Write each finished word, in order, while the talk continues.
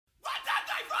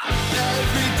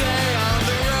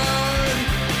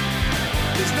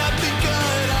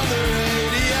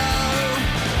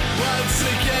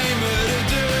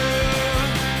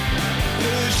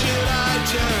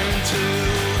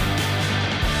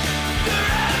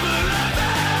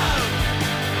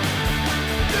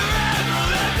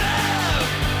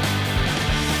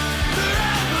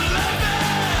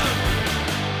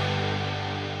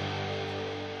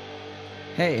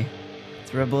Hey,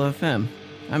 it's Rebel FM.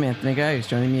 I'm Anthony Guyers.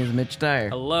 Joining me is Mitch Dyer.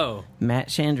 Hello. Matt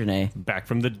Chandronay. Back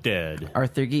from the dead.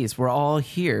 Arthur Geese. We're all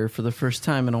here for the first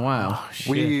time in a while.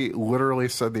 We literally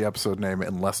said the episode name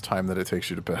in less time than it takes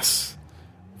you to piss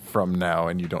from now,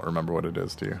 and you don't remember what it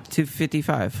is, do you?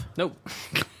 255. Nope.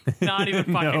 Not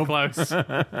even fucking close.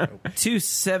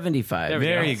 275.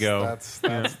 There you go. That's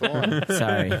the one.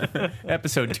 Sorry.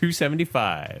 Episode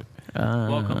 275.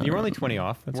 Welcome. You were only 20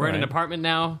 off. That's We're in an all right. apartment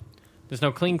now. There's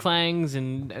no cling clangs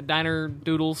and diner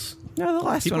doodles. No, the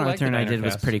last People one like the I diner did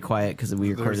was cast. pretty quiet because we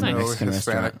recorded There's in a no Mexican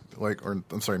Hispanic,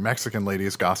 restaurant. Mexican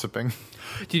ladies gossiping.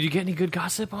 Did you get any good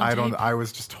gossip on tape? I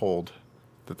was just told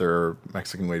that there are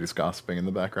Mexican ladies gossiping in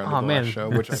the background Oh, of the man. last show,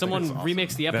 which I Someone think is awesome.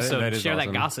 remix the episode. that is Share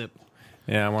awesome. that gossip.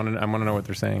 Yeah, I want to know what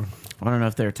they're saying. I don't know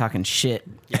if they were talking shit.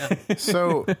 Yeah.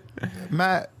 So,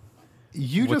 Matt,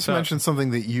 you What's just up? mentioned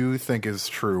something that you think is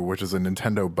true, which is a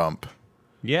Nintendo bump.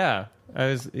 Yeah. I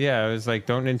was like,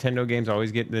 don't Nintendo games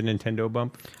always get the Nintendo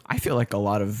bump? I feel like a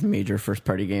lot of major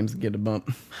first-party games get a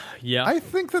bump. Yeah. I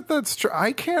think that's true.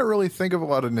 I can't really think of a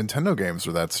lot of Nintendo games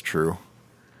where that's true.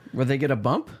 Where they get a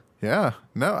bump? Yeah.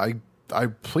 No, I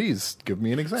please give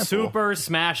me an example. Super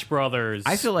Smash Brothers.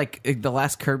 I feel like the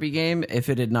last Kirby game, if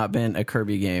it had not been a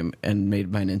Kirby game and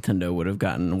made by Nintendo, would have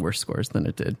gotten worse scores than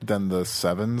it did. Than the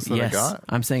 7s that Yes, I got?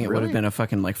 I'm saying it would have Really? been a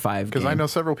fucking like 5 Because I know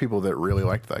several people that really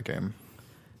liked that game.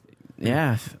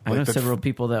 Yeah, I Like know the several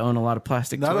people that own a lot of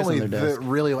plastic Not toys only on their desk. that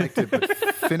really liked it, but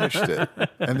finished it.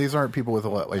 And these aren't people with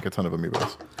a ton of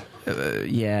amiibos.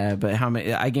 Yeah, but how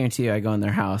many? I guarantee you, I go in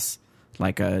their house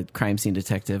like a crime scene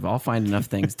detective. I'll find enough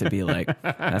things to be like,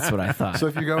 that's what I thought. So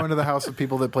if you go into the house of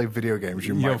people that play video games,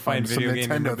 you You'll might find some find video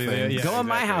game Nintendo memorabilia, things. yeah. go in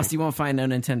my exactly. house, you won't find no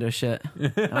Nintendo shit.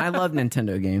 And I love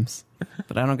Nintendo games,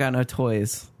 but I don't got no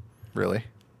toys. Really?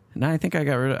 No, I think I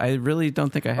got rid of. I really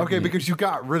don't think I have. Okay, any. because you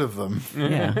got rid of them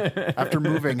Yeah. after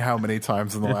moving how many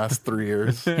times in the last 3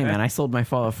 years? Hey man, I sold my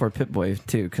Fallout 4 Pip-Boy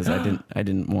too because I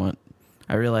didn't want.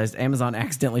 I realized Amazon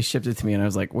accidentally shipped it to me, and I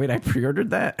was like, "Wait, I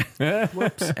pre-ordered that."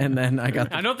 Whoops! And then I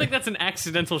got. I don't think that's an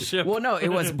accidental ship. Well, no, it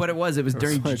was, but it was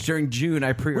during June. I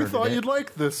We pre-ordered thought it. you'd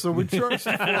like this, so we charged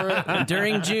you for it.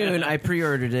 During June, I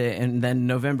pre-ordered it, and then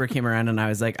November came around, and I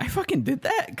was like, I fucking did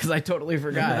that because I totally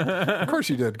forgot. Of course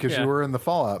you did, because Yeah. you were in the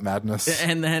Fallout madness.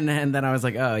 and then I was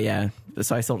like, oh yeah.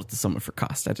 So I sold it to someone for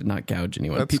cost. I did not gouge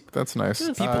anyone. That's nice.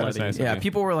 People That's nice. Yeah, Okay.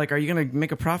 people were like, "Are you going to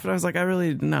make a profit?" I was like, "I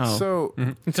really no." So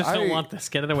Just don't want this.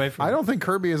 Get it away from I me. don't think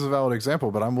Kirby is a valid example,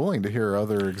 but I'm willing to hear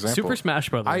other examples. Super Smash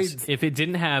Brothers. If it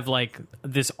didn't have like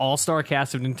this all-star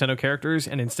cast of Nintendo characters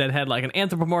and instead had like an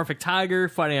anthropomorphic tiger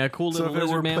fighting a cool So little if it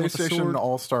were lizard man with a PlayStation sword.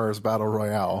 All Stars Battle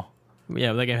Royale,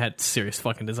 Yeah, that game had serious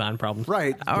fucking design problems.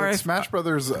 right? But right. Smash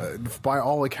Brothers, by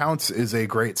all accounts, is a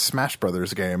great Smash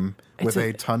Brothers game with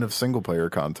a ton of single player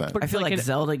content. I feel like like an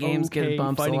Zelda games okay get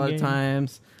bumps a fighting lot game. of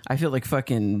times. I feel like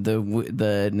fucking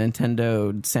the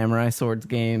Nintendo Samurai Swords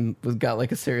game got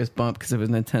like a serious bump because it was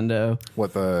Nintendo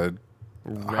What the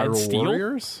Hyrule Steel?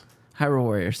 Warriors? Hyrule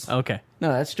Warriors. Okay.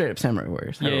 No, that's straight up Samurai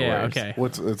Warriors. Yeah, Hyrule yeah, Warriors. okay.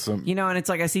 What's it's You know, and it's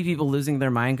like I see people losing their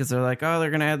mind because they're like, oh,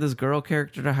 they're gonna add this girl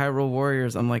character to Hyrule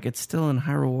Warriors. I'm like, it's still in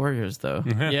Hyrule Warriors though.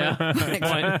 Yeah.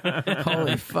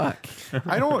 Holy fuck!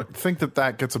 I don't think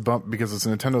that gets a bump because it's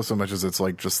Nintendo so much as it's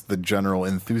like just the general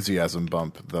enthusiasm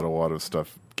bump that a lot of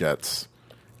stuff gets,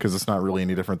 because it's not really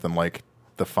any different than like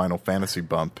the Final Fantasy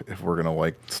bump if we're gonna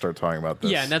like start talking about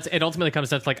this. Yeah, and it ultimately comes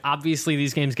down to like obviously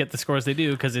these games get the scores they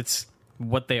do because it's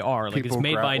what they are. Like People it's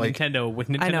made by like- Nintendo with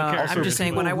Nintendo I know. characters. I'm just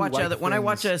saying when I watch people who like when I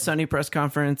watch a Sony press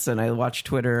conference and I watch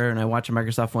Twitter and I watch a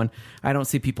Microsoft one, I don't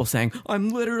see people saying, "I'm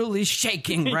literally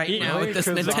shaking right Yeah, now at this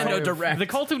because Nintendo I've- Direct." The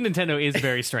cult of Nintendo is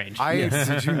very strange.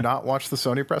 Did you not watch the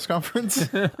Sony press conference?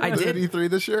 I did. At E3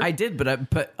 this year. I did,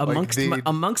 but amongst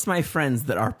amongst my friends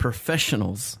that are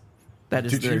professionals, that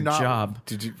is Did their you not? job.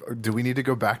 Do we need to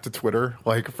go back to Twitter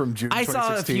like from June I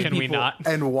saw a 2016? few Can we people- not?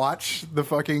 and watch the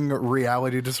fucking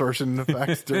reality distortion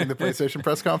effects during the PlayStation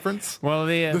press conference? Well,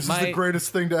 This is the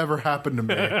greatest thing to ever happen to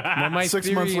me. my 6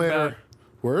 theory months later, about-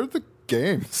 where are the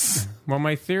games? Well,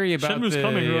 my theory about Shenmue's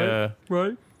coming, right?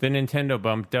 Right. the Nintendo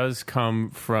bump does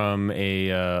come from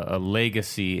a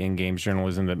legacy in games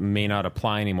journalism that may not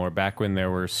apply anymore. Back when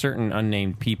there were certain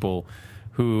unnamed people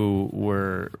who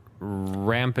were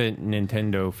rampant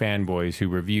Nintendo fanboys who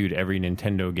reviewed every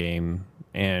Nintendo game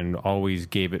and always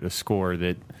gave it a score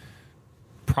that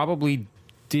probably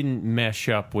didn't mesh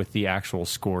up with the actual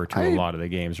score to a lot of the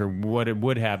games, or what it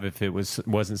would have if it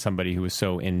wasn't somebody who was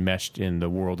so enmeshed in the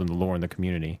world and the lore and the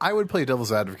community. I would play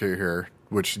devil's advocate here,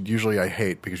 which usually I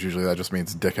hate because usually that just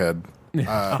means dickhead.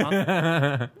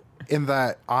 In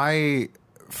that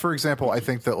for example, I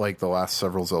think that like the last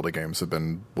several Zelda games have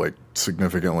been like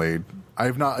significantly,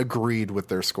 I've not agreed with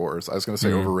their scores. I was going to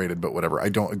say overrated, but whatever. I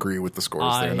don't agree with the scores.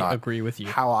 I They're not agree with you.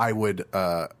 how I would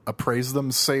appraise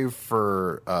them, save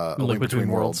for A Link Between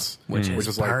Worlds, which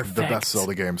is like the perfect. best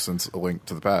Zelda game since A Link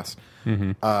to the Past.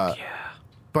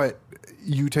 But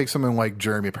you take someone like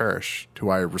Jeremy Parish, who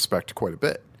I respect quite a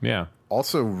bit, Yeah.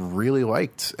 also really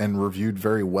liked and reviewed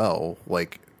very well,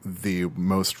 like the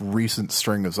most recent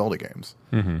string of Zelda games,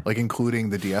 like including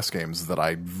the DS games that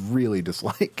I really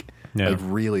dislike. Yeah. Like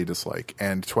really dislike,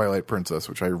 and Twilight Princess,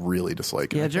 which I really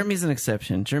dislike. Yeah, And I think, Jeremy's an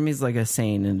exception. Jeremy's like a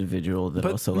sane individual that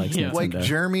also likes yeah. Nintendo. like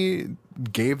Jeremy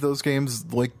gave those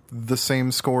games like the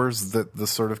same scores that the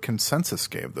sort of consensus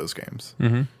gave those games.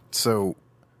 So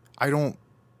I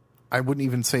wouldn't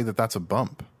even say that that's a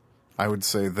bump. I would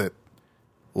say that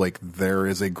like there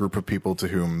is a group of people to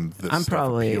whom this I'm stuff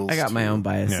probably. appeals I got my to. own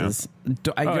biases. I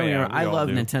don't. Oh, yeah, I we all love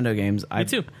do. Nintendo games. Me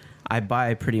too. I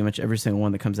buy pretty much every single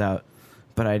one that comes out,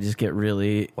 but I just get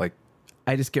really Like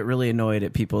annoyed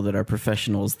at people that are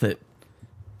professionals that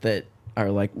are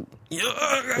like,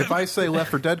 if I say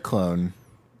Left 4 Dead clone,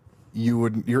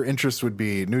 your interest would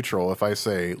be neutral. If I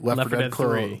say Left 4 Dead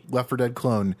clone, 3. Left 4 Dead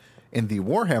clone in the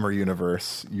Warhammer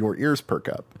universe, your ears perk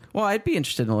up. well, I'd be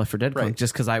interested in Left 4 Dead Right.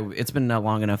 just because it's been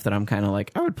long enough that I'm kind of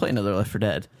like I would play another Left 4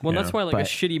 Dead. Well, Yeah. that's why like But- a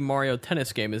shitty Mario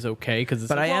Tennis game is okay because it's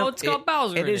But like, I am. it's got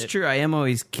Bowser. It in is true. I am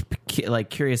always like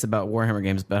curious about Warhammer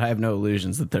games, but I have no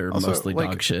illusions that they're Also, mostly like,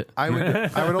 dog shit. I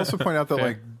would also point out that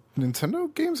like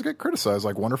Nintendo games get criticized.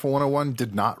 Like Wonderful 101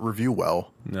 did not review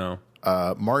well. No.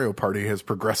 Mario Party has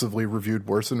progressively reviewed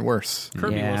worse and worse.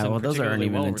 Kirby yeah, wasn't well, those aren't particularly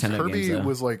even well Nintendo Kirby games. Though.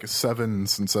 was like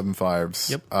 7s and 7.5s.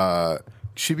 Yep.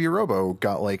 Chibi Robo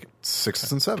got like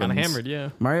 6s and 7s. kind of hammered. Yeah.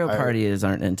 Mario Party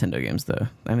aren't Nintendo games though.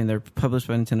 I mean, they're published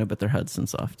by Nintendo, but they're Hudson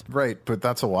Soft. Right, but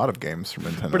that's a lot of games from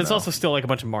Nintendo. But it's now. also still like a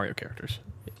bunch of Mario characters.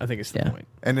 I think it's the Yeah. point.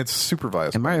 and it's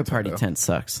supervised. And by Mario Nintendo. Party 10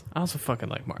 sucks. I also fucking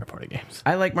like Mario Party games.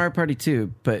 I like Mario Party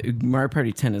 2, but Mario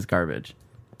Party 10 is garbage.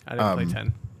 I didn't play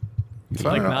 10. So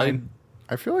I like don't know, 9.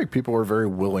 I feel like people are very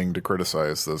willing to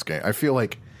criticize those games. I feel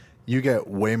like you get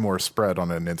way more spread on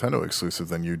a Nintendo exclusive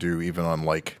than you do even on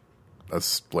like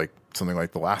something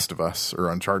like The Last of Us or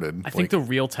Uncharted. I think the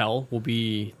real tell will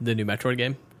be the new Metroid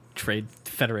game, Trade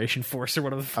Federation Force or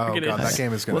whatever the fuck oh it god, is. that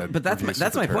game is going to. But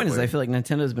that's my point. Is I feel like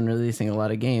Nintendo's been releasing a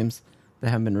lot of games that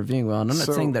haven't been reviewing well. And I'm not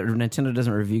So- saying that Nintendo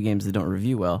doesn't review games that don't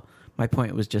review well. My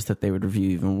point was just that they would review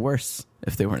even worse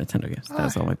if they weren't Nintendo games.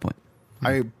 That's all my point.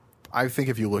 I think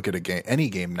if you look at a game, any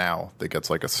game now that gets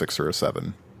like a 6 or a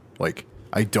 7, like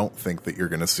I don't think that you're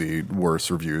going to see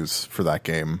worse reviews for that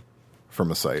game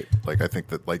from a site. Like I think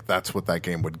that like that's what that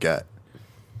game would get.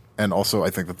 And also I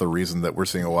think that the reason that we're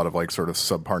seeing a lot of like sort of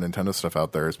subpar Nintendo stuff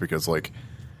out there is because like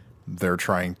they're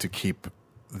trying to keep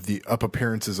the up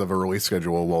appearances of a release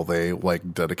schedule while they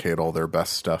like dedicate all their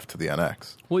best stuff to the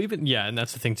NX. Well, even and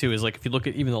that's the thing too is like if you look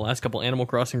at even the last couple Animal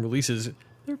Crossing releases,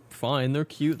 they're fine, they're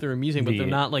cute, they're amusing, but they're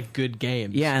not like good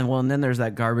games. Yeah, and then there's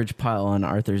that garbage pile on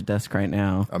Arthur's desk right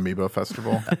now. Amiibo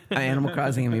Festival. Animal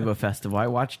Crossing Amiibo Festival. I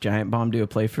watched Giant Bomb do a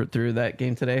playthrough through that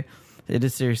game today. It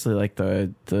is seriously like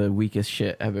the weakest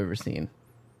shit I've ever seen.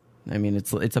 I mean,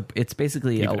 it's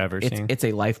basically You've ever seen? it's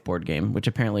a life board game, which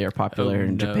apparently are popular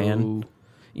in Japan.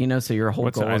 You know, so your whole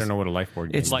What's goal I is- don't know what a life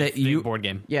board game It's is. Life, that the you board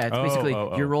game. Yeah, it's Oh, basically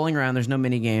oh, oh. you're rolling around. There's no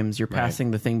mini games. You're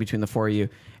passing the thing between the four of you,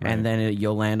 and then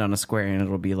you'll land on a square, and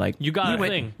it'll be like You got a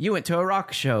went, thing. You went to a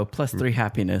rock show plus 3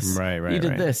 happiness. Right, You did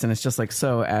right. this, and it's just like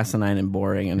so asinine and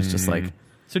boring, and it's just like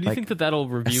So do you Like, think that that'll a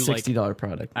review like $60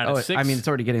 product. out of I 6? mean, it's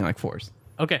already getting like 4s.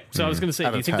 Okay, so I was going to say,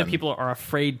 Out do you of think that 10. people are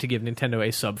afraid to give Nintendo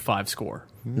a sub 5 score?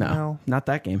 No, not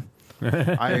that game.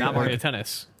 Not Mario I,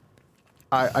 Tennis.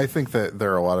 I think that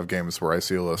there are a lot of games where I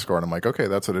see a low score and I'm like, okay,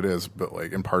 that's what it is. But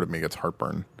like, and part of me gets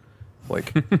heartburn,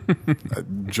 like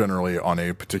generally on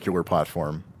a particular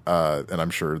platform. And I'm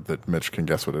sure that Mitch can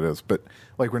guess what it is. But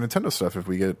like with Nintendo stuff, if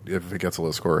it gets a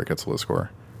low score, it gets a low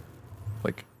score.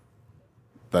 Like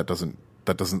that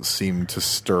doesn't seem to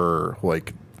stir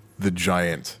like the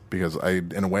giant, because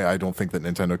in a way I don't think that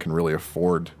Nintendo can really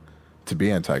afford to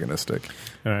be antagonistic.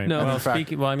 All right. No. Well, In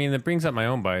fact- I mean, that brings up my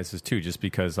own biases too, just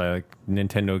because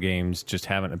Nintendo games just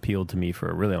haven't appealed to me for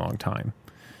a really long time.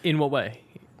 In what way?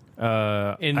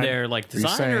 In their like Are you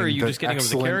design, saying or are you that just getting over the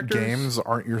excellent characters? games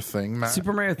aren't your thing, Matt?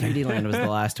 Super Mario 3D Land was the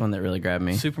last one that really grabbed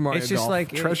me. Super Mario It's just Golf.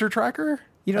 like Treasure Tracker?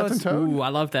 You know, Captain it's- Toad? Ooh, I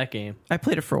love that game. I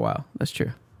played it for a while. That's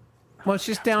true. Well, it's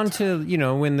just down to,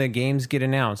 when the games get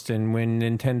announced and when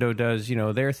Nintendo does,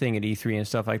 their thing at E3 and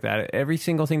stuff like that. Every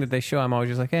single thing that they show, I'm always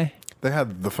just like, eh. They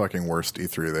had the fucking worst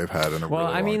E3 they've had in a Well,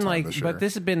 really I long mean, time this year. but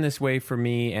this has been this way for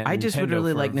me. And I just would Nintendo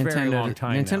really for like a very Nintendo. long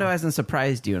time Nintendo now. hasn't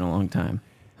surprised you in a long time.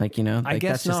 Like, you know, like, I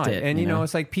guess that's not. just it. And you know,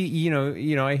 it's like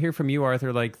I hear from you,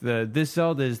 Arthur, like this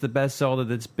Zelda is the best Zelda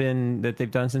that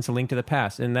they've done since A Link to the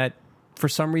Past, and that for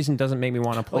some reason doesn't make me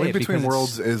want to play Link it. Between because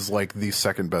Worlds is like the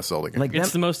second best Zelda game. Like,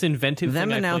 It's the most inventive them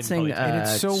thing announcing, I've played in and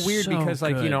it's so weird so because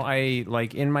like, you good. know, I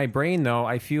like in my brain though,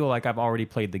 I feel like I've already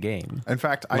played the game. In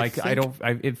fact,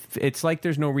 It's like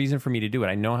there's no reason for me to do it.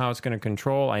 I know how it's going to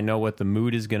control. I know what the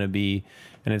mood is going to be,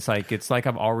 and it's like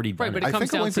I've already done Right, but it. it I comes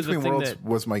think A down Link to the Between thing Worlds that-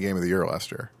 was my game of the year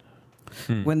last year.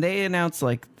 when they announce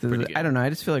like Pretty good. I don't know, I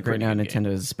just feel like right Pretty now good Nintendo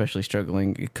is especially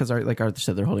struggling because like Arthur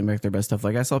said, they're holding back their best stuff.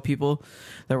 Like I saw people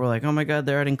that were like, oh my god,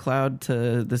 they're adding cloud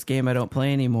to this game I don't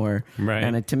play anymore. Right.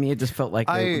 And to me it just felt like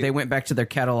they went back to their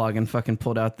catalog and fucking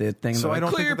pulled out the thing. So They're I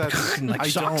don't like, think clear, that's- and, like I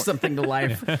shock don't- something to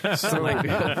life. So like,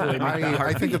 hopefully make that I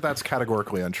hard. think that that's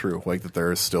categorically untrue. Like that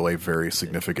there is still a very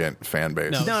significant fan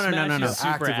base. No. No. Smash is super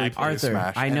Actively active. play Arthur,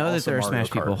 Smash I and know that also there are Mario Smash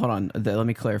Kart. people. Hold on, let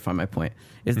me clarify my point.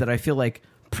 Is that I feel like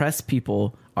press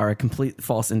people are a complete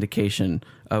false indication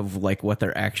of like what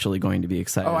they're actually going to be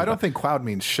excited Oh, I about. don't think Cloud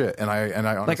means shit. And I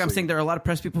honestly, Like I'm saying, there are a lot of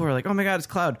press people who are like, "Oh my god, it's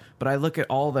Cloud," but I look at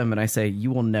all of them and I say,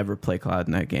 "You will never play Cloud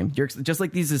in that game." You're just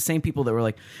like these are the same people that were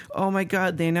like, "Oh my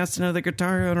god, they announced another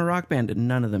Guitar Hero and a Rock Band," and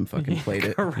none of them fucking played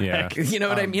it. Yeah. You know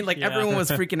what I mean? Like yeah. everyone was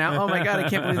freaking out. Oh my god, I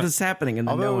can't believe this is happening, and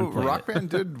then no although one played Rock it.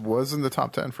 Band was in the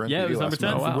top 10 for NPD Yeah, it was number last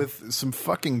 10. month Oh, wow. with some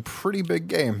fucking pretty big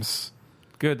games.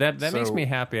 Good. That makes So- me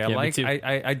happy. I Yeah, me like. too.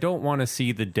 I don't want to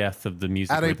see the death of the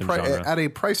music At a, rhythm genre. at a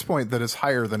price point that is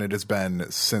higher than it has been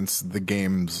since the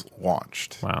games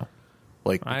launched. Wow.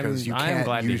 Like because you I'm can't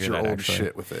glad to use hear your that, old actually.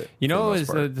 shit with it. You for the know, most is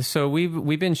part. so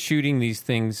we've been shooting these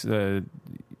things.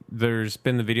 There's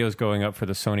been the videos going up for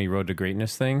the Sony Road to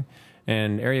Greatness thing,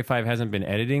 and Area 5 hasn't been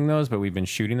editing those, but we've been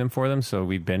shooting them for them. So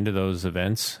we've been to those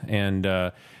events, and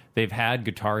they've had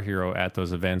Guitar Hero at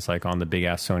those events, like on the big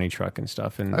ass Sony truck and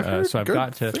stuff. And I've heard so I've good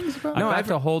got to things about I've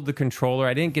got to hold the controller.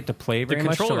 I didn't get to play very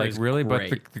much, so controller like is really, but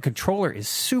great. the controller is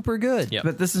super good. Yep.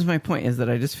 But this is my point: is that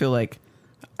I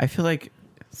feel like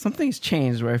something's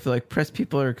changed where I feel like press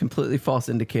people are a completely false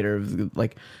indicator of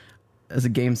like as a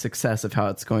game success of how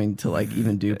it's going to like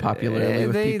even do popularly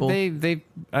with people.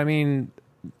 I mean,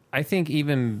 I think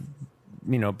even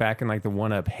back in like the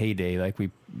 1UP heyday, like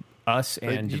us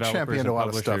and you developers championed and a lot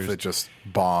of publishers, stuff that just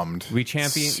bombed. we would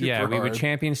hard.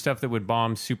 champion stuff that would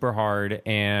bomb super hard,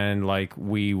 and like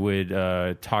we would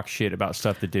talk shit about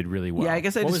stuff that did really well. Yeah, I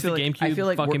guess I What just was the feel like GameCube I feel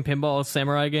like fucking pinball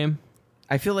samurai game?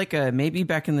 I feel like maybe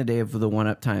back in the day of the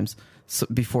 1UP times, so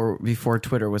before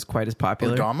Twitter was quite as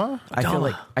popular. Odama?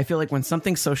 I feel like when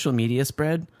something social media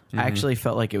spread, I actually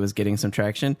felt like it was getting some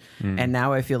traction, and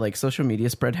now I feel like social media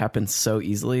spread happens so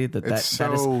easily that It's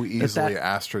so easily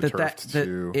astroturfed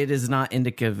to- it is not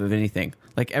indicative of anything.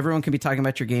 Like everyone can be talking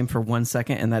about your game for 1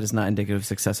 second, and that is not indicative of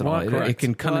success at all. It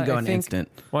can come and go in an instant.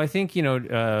 Well, I think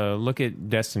look at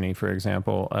Destiny for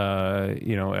example.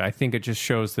 I think it just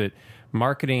shows that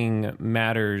marketing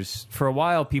matters. For a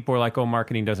while, people were like, "Oh,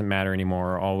 marketing doesn't matter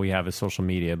anymore. All we have is social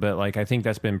media." But like, I think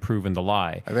that's been proven to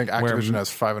lie. I think Activision has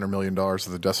 $500 million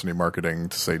of the Destiny marketing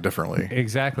to say differently.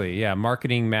 Exactly. Yeah,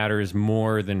 marketing matters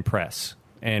more than press,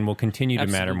 and will continue to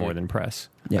matter Absolutely. more than press.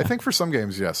 Yeah. I think for some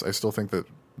games, yes. I still think that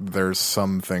there's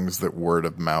some things that word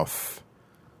of mouth,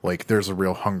 like there's a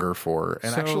real hunger for.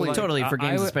 And So, actually, like, Totally, for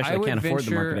games especially, would can't afford the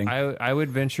venture- marketing. I would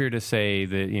venture to say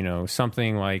that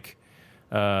something like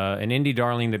an indie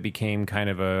darling that became kind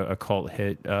of a cult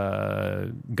hit,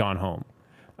 Gone Home.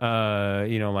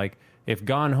 Like if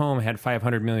Gone Home had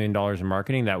 $500 million in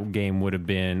marketing, that game would have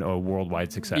been a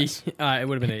worldwide success. It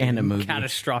would have been And a movie.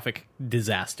 catastrophic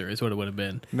disaster is what it would have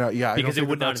been. no, yeah, I Because don't it think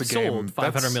would that not that's have a game.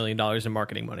 sold $500 million in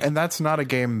marketing money. And that's not a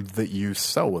game that you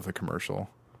sell with a commercial.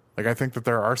 Like I think that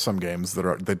there are some games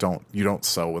that you don't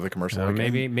sell with a commercial. Like,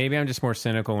 Maybe I'm just more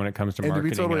cynical when it comes to And to be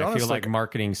marketing. totally and I honest, feel like like-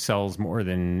 marketing sells more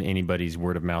than anybody's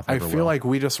word of mouth I ever feel will. like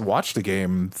we just watched a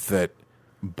game that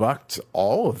bucked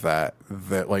all of that.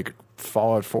 That like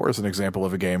Fallout 4 is an example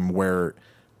of a game where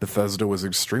Bethesda was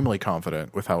extremely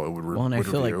confident with how it would. Well, and I would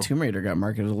feel review. like Tomb Raider got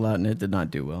marketed a lot, and it did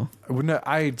not do well.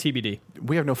 TBD.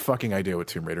 We have no fucking idea what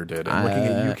Tomb Raider did. And looking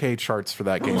at UK charts for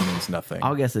that game means nothing.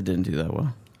 I'll guess it didn't do that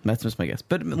well. That's just my guess.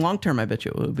 But long term, I bet you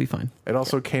it will be fine. It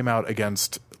also came out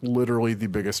against literally the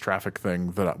biggest traffic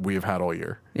thing that we have had all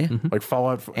year. Yeah. Like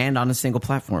Fallout. And on a single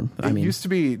platform. It used to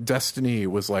be Destiny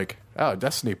was like, oh,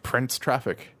 Destiny prints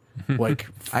traffic. Like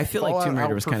I feel like Fallout Tomb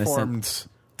Raider was kind of outperformed sent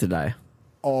to die,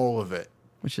 all of it.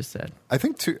 which is sad. I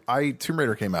think Tomb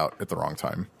Raider came out at the wrong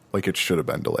time. Like it should have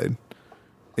been delayed.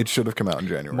 It should have come out in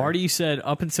January. Marty said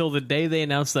up until the day they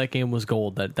announced that game was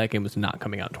gold, that game was not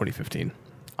coming out in 2015.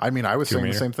 I mean, I was saying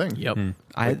the same thing. Yep.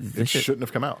 It shouldn't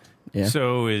have come out. Yeah.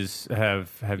 So have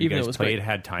you Even though it guys was played? great.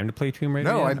 Had time to play Tomb Raider?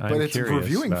 No, yet? but I'm it's curious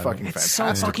reviewing about fucking it. It's so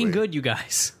fantastically. fucking good, you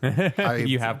guys.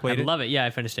 You have played I it? love it. Yeah, I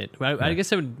finished it. I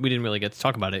guess we didn't really get to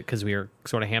talk about it because we were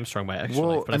sort of hamstrung by extra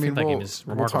life. But I think that game is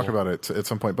we'll remarkable. talk about it at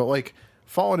some point. But like,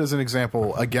 Fallout is an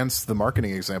example against the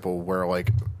marketing example where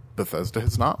like Bethesda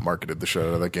has not marketed the shit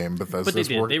out of that game. Bethesda's But they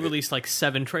did. worked- They released like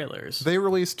 7 trailers. They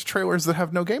released trailers that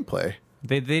have no gameplay.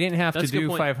 They didn't have That's a to good do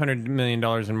point. $500 million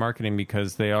in marketing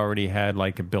because they already had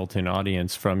like a built-in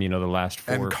audience from the last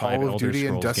 4 And or 5 Call of Elder Duty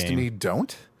and Scrolls Destiny game.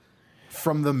 don't.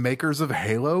 From the makers of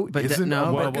Halo, But isn't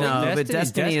no, well, but well, no, but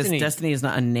Destiny- Destiny is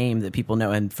not a name that people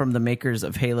know, and from the makers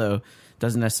of Halo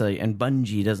doesn't necessarily, and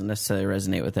Bungie doesn't necessarily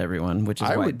resonate with everyone, which is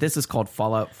I why would- this is called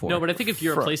Fallout 4. No, but I think if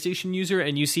you're a Fro- PlayStation user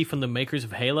and you see from the makers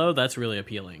of Halo, that's really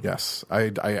appealing. Yes,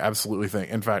 I absolutely think.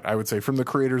 In fact, I would say from the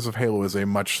creators of Halo is a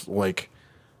much like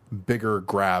bigger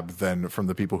grab than from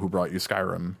the people who brought you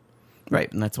Skyrim.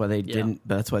 right, and that's why they didn't.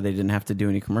 That's why they didn't have to do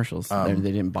any commercials. They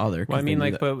didn't bother. 'cause Well, I mean, they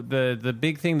knew like, that- but the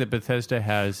big thing that Bethesda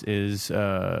has is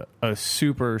a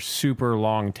super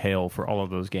long tail for all of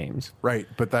those games, Right,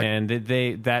 but that and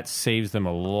that saves them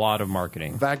a lot of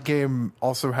marketing. that game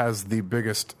also has the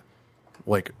biggest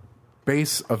like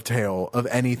base of tail of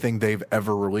anything they've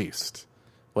ever released.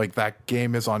 Like that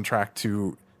game is on track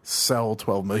to sell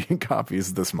 12 million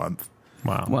copies this month.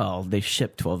 Wow. well, they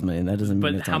shipped 12 million. That doesn't mean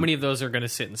But it's how on- many of those are going to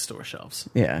sit in store shelves?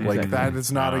 Yeah, Like exactly. that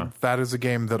is not that is a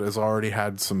game that has already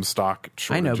had some stock I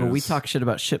shortages. know, but we talk shit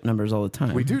about ship numbers all the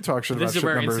time. We do talk shit This about is a ship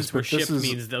rare numbers, instance where but this shipped is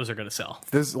means those are going to sell.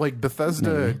 this like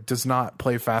Bethesda does not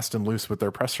play fast and loose with their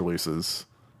press releases.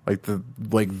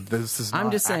 This is. I'm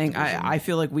not just saying, Activision. I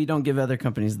feel like we don't give other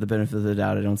companies the benefit of the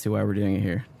doubt. I don't see why we're doing it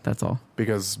here. That's all.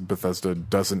 because Bethesda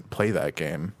doesn't play that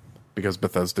game. Because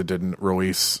Bethesda didn't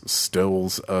release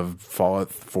stills of Fallout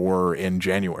 4 in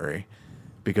January.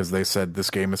 Because they said this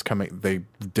game is coming. They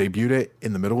debuted it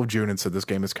in the middle of June and said this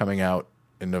game is coming out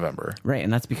in November. Right,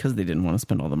 and that's because they didn't want to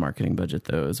spend all the marketing budget,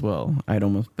 though, as well. I'd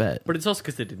almost bet. But it's also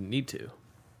because they didn't need to.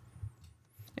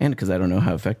 And because I don't know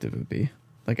how effective it would be.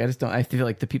 Like, I just don't. I feel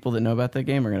like the people that know about that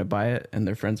game are going to buy it, and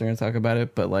their friends are going to talk about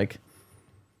it, but, like,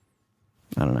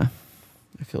 I don't know.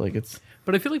 I feel like it's.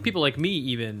 But I feel like people like me,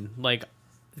 even, like,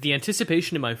 the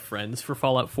anticipation in my friends for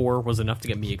Fallout 4 was enough to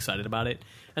get me excited about it.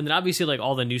 And then obviously, like,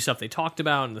 all the new stuff they talked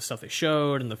about and the stuff they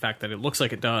showed and the fact that it looks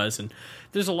like it does. And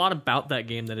there's a lot about that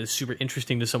game that is super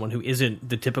interesting to someone who isn't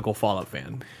the typical Fallout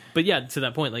fan. But yeah, to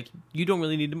that point, like, you don't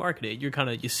really need to market it. You're kind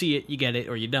of, you see it, you get it,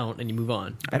 or you don't, and you move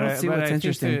on. I don't see but what's I think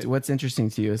interesting. that- What's interesting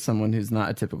to you as someone who's not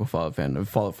a typical Fallout fan of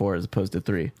Fallout 4 as opposed to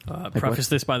 3? Preface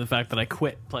this by the fact that I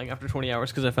quit playing after 20 hours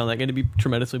because I found that game to be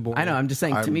tremendously boring. I know. I'm just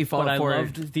saying. To me, But Fallout I 4.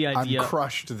 loved the I'm idea.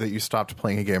 crushed that you stopped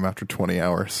playing a game after 20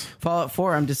 hours. Fallout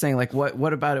 4. I'm just saying. Like,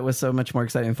 what about it was so much more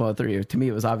exciting than Fallout 3? To me,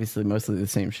 it was obviously mostly the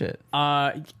same shit.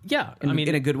 Yeah, I mean,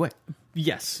 in a good way.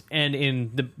 Yes, and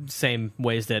in the same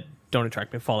ways that don't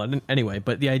attract me to Fallout anyway.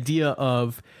 But the idea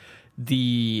of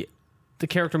the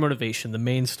character motivation, the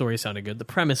main story sounded good. The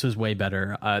premise was way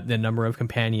better. The number of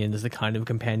companions, the kind of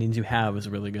companions you have, was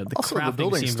really good. The Also, the crafting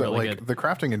building seemed stuff, really like good. the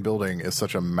crafting and building, is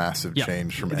such a massive Yeah.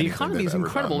 change from the anything economy they've is ever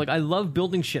incredible. done. Like I love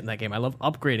building shit in that game. I love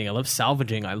upgrading. I love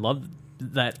salvaging. I love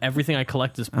that everything I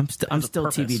collect is. I'm has a still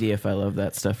purpose. TBD if I love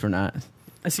that stuff or not.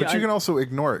 I see. But you can also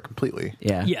ignore it completely.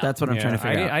 Yeah, Yeah. that's what I'm trying to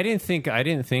figure out. I didn't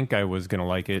think I was gonna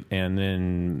like it, and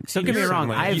then Don't get me wrong.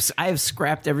 Like, I have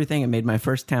scrapped everything and made my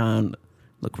first town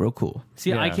look real cool. See,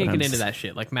 Yeah, I can't but get I'm into that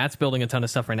shit. Like Matt's building a ton of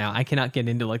stuff right now. I cannot get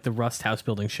into like the Rust house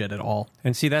building shit at all.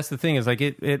 And see, that's the thing is like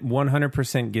it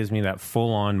 100% gives me that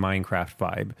full on Minecraft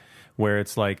vibe where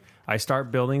it's like I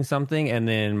start building something and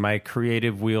then my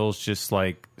creative wheels just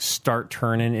like start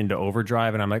turning into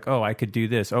overdrive and I'm like, oh, I could do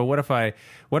this. Oh, what if I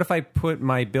put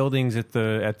my buildings at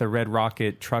the Red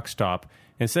Rocket truck stop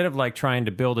instead of like trying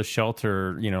to build a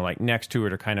shelter, like next to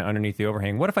it or kind of underneath the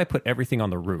overhang? What if I put everything on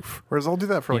the roof? Whereas I'll do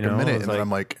that for like a minute, it's and then like- I'm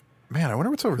like, man, I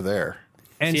wonder what's over there.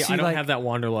 And See, I don't like, have that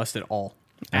wanderlust at all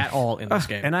in this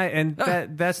game. And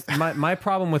that's my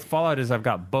problem with Fallout is I've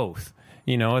got both.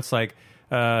 It's like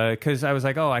because I was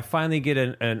like, oh, I finally get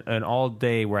an all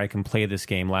day where I can play this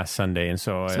game last Sunday, and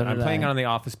so So I'm did playing I. it on the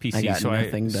Office PC. I got so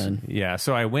nothing done. Yeah,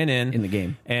 so I went in the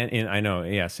game. and I know,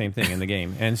 yeah, same thing in the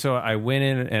game. And so I went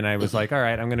in and I was like, all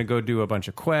right, I'm going to go do a bunch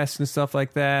of quests and stuff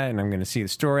like that, and I'm going to see the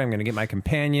story. I'm going to get my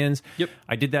companions. Yep.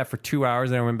 I did that for 2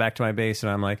 hours, and I went back to my base,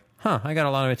 and I'm like, I got a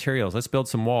lot of materials. Let's build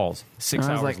some walls. 6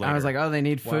 hours later. I was like, oh, they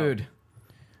need food.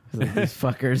 I was like, these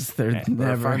fuckers, they're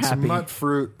never Find some happy. nut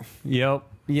fruit. Yep.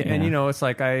 Yeah, and it's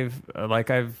like I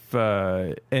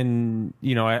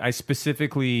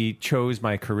specifically chose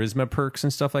my charisma perks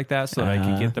and stuff like that so that I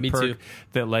could get the Me perk too.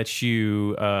 that lets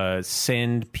you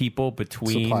send people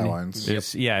between Supply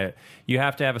lines. Yeah, you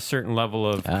have to have a certain level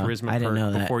of charisma I didn't know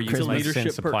perk that. before you Charisma- can like, leadership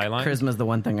send supply perk. lines. Charisma's the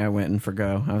one thing I went and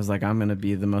forgo. I was like, I'm gonna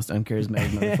be the most uncharismatic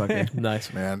motherfucker.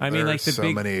 Nice. Man, I mean, there like, are the so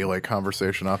big- many like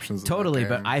conversation options. in that Totally,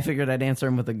 but game. I figured I'd answer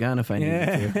him with a gun if I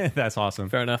needed to. That's awesome.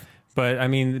 Fair enough. But I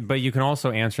mean, but you can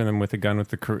also answer them with a gun with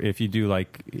the if you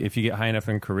get high enough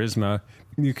in charisma,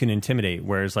 you can intimidate.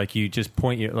 Whereas like you just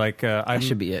point you like That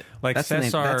should be it. Like that's,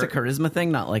 Cesar, that's a charisma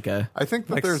thing, not like a. I think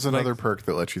that like- there's another like- perk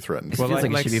that lets you threaten. It feels like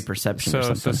it should be perception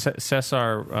or something. So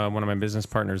Cesar, one of my business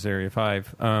partners, Area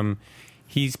 5,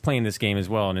 he's playing this game as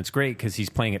well, and it's great because he's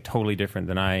playing it totally different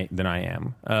than I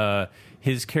am.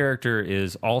 His character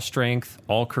is all strength,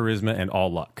 all charisma, and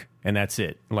all luck, and that's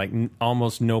it. Like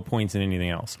almost no points in anything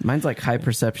else. Mine's like high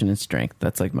perception and strength.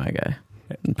 That's like my guy.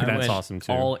 I That's went awesome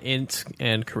too. All int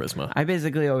and charisma. I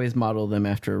basically always model them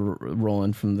after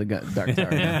Roland from the Dark Tower.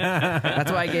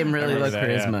 That's why I gave him really low remember that,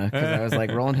 yeah. charisma because I was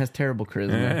like, Roland has terrible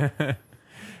charisma.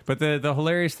 But the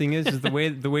hilarious thing is the way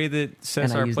that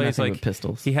Cesar use plays, nothing like but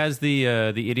pistols. he has the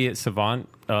idiot savant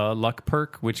luck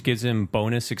perk, which gives him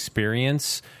bonus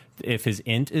experience if his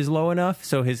int is low enough.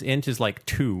 So his int is like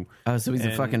 2. Oh, so he's a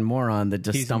And fucking moron that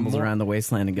just he's a stumbles around the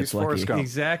wasteland and gets He's Forrest lucky. Gump.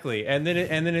 Exactly, and then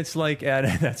it's like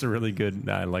that's a really good.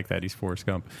 I like that. He's Forrest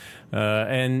Gump,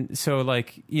 and so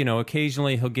like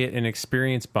occasionally he'll get an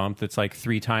experience bump that's like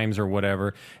 3 times or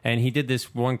whatever. And he did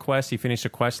this one quest. He finished a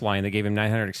quest line that gave him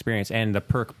 900 experience, and the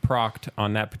perk procced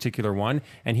on that particular one,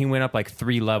 and he went up like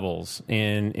 3 levels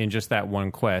in just that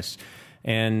one quest.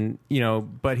 And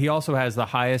but he also has the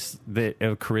highest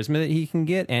charisma that he can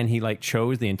get, and he like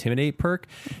chose the intimidate perk,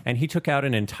 and he took out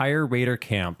an entire raider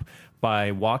camp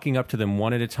by walking up to them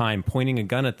one at a time, pointing a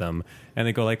gun at them, and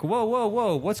they go like, "Whoa, whoa,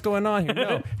 whoa, what's going on here?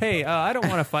 No, hey, I don't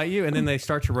want to fight you." And then they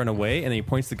start to run away, and then he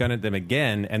points the gun at them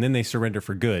again, and then they surrender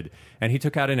for good. And he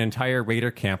took out an entire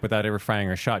raider camp without ever firing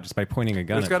a shot, just by pointing a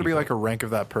gun. There's at got to be people. like a rank of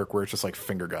that perk where it's just like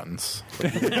finger guns.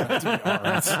 Like, you don't have to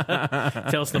be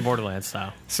armed. Tales from the Borderlands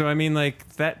style. So I mean, like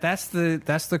that's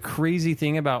the crazy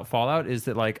thing about Fallout is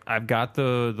that like I've got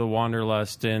the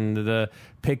Wanderlust and the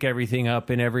pick everything up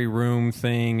in every room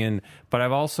thing, but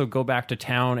I've also go back to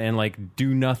town and like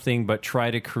do nothing but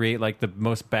try to create like the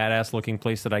most badass looking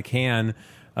place that I can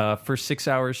for 6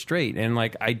 hours straight. And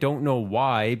like I don't know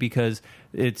why, because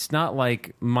it's not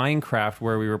like Minecraft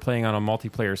where we were playing on a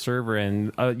multiplayer server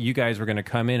and you guys were going to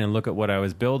come in and look at what I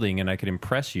was building and I could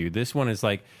impress you. This one is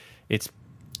like it's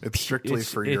It's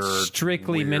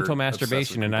strictly weird, mental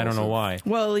masturbation, and I don't know why.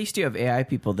 Well, at least you have AI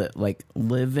people that like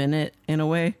live in it in a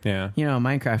way. Yeah.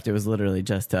 Minecraft, it was literally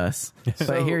just us.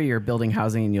 But here you're building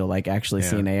housing and you'll like actually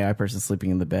see Yeah. an AI person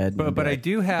sleeping in the bed. and But be I like,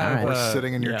 do have all right. Or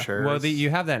sitting in your yeah. chairs. well, you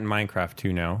have that in Minecraft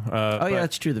too now. Oh yeah,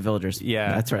 that's true. The villagers.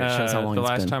 Yeah, that's right. It shows how long the it's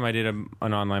last been. time I did an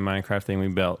online Minecraft thing, we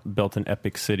built an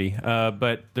epic city.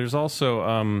 But there's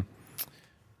also,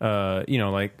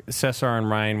 like Cesar and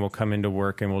Ryan will come into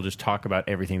work and we'll just talk about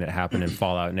everything that happened in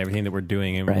Fallout and everything that we're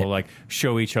doing, and Right. we'll like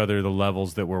show each other the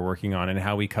levels that we're working on and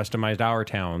how we customized our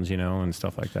towns, and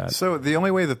stuff like that. So the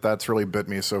only way that that's really bit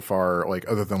me so far, like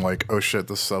other than like, oh shit,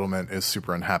 this settlement is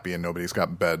super unhappy and nobody's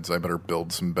got beds, I better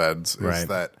build some beds, is Right.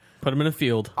 that Put them in a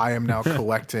field. I am now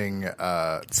collecting Sleep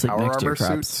power next to your armor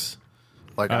crops. suits.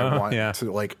 Like I want yeah.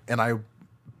 to like, and I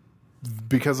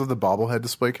because of the bobblehead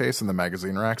display case and the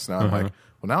magazine racks. Now I'm like,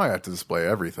 well, now I have to display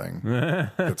everything.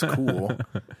 That's cool.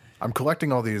 I'm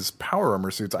collecting all these power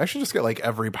armor suits. I should just get like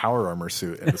every power armor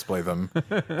suit and display them.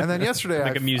 And then yesterday,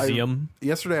 Like a museum.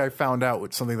 Yesterday, I found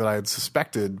out something that I had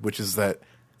suspected, which is that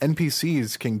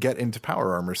NPCs can get into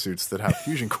power armor suits that have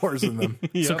fusion cores in them.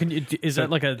 So is that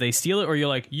like they steal it, or you're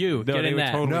like, get they in would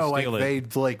that? totally- No, like steal it.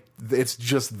 they like it's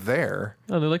just there,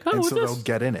 Oh, they're like, oh, and what's so this? they'll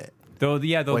get in it. They'll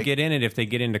like- get in it if they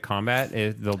get into combat.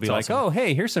 They'll be like, awesome. "Oh,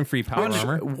 hey, here's some free power Which,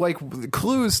 armor." like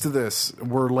clues to this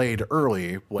were laid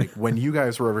early, like when you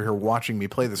guys were over here watching me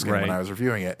play this game Right. when I was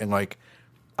reviewing it, and like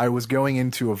I was going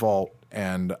into a vault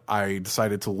and I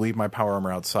decided to leave my power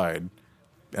armor outside,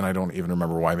 and I don't even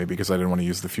remember why, maybe because I didn't want to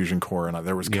use the fusion core and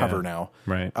there was cover now,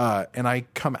 Right. and I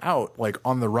come out like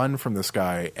on the run from this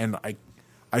guy, and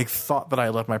I thought that I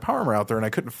left my power armor out there and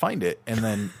I couldn't find it, and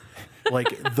then like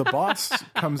the boss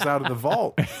comes out of the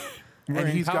vault. And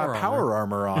Wearing he's power got power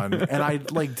armor on, and I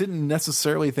like didn't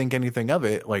necessarily think anything of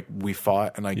it. Like we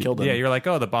fought, and I killed him. Yeah, you're like,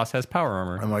 "Oh, the boss has power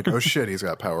armor." I'm like, oh shit, he's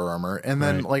got power armor. And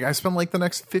then Right. like I spent like the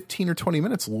next 15 or 20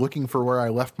 minutes looking for where I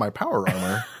left my power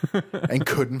armor, and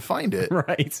couldn't find it.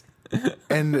 Right.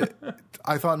 And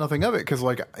I thought nothing of it because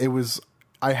like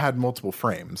I had multiple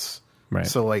frames, Right.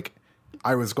 So like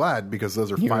I was glad because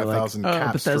those are You were like, 5,000 "Oh,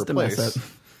 caps to Bethesda mess replace.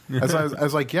 up." I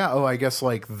was like, yeah, I guess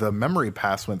like the memory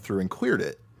pass went through and cleared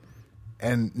it.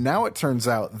 And now it turns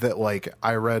out that like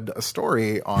I read a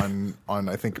story on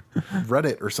I think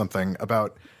Reddit or something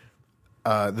about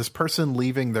this person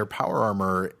leaving their power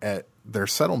armor at their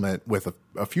settlement with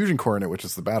a fusion core in it, which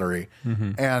is the battery,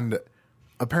 and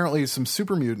apparently some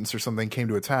super mutants or something came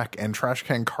to attack, and Trash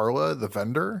Can Carla, the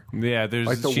vendor, Yeah,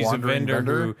 like the she's a wandering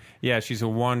vendor, vendor? she's a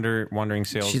wandering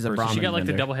sales. She's a person. ramen She got like the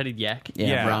vendor. double-headed yak.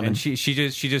 Yeah, ramen. and she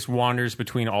just wanders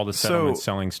between all the settlements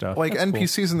selling stuff. Like That's cool.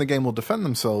 NPCs in the game will defend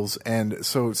themselves, and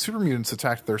so super mutants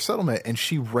attacked their settlement, and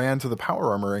she ran to the power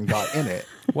armor and got in it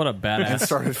What a and badass.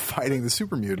 started fighting the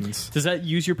super mutants. Does that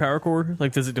use your power core?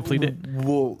 Like, does it deplete it?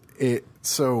 Well,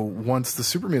 so once the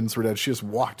super mutants were dead, she just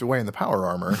walked away in the power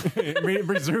armor.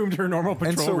 resumed her normal patrol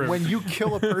And so route. when you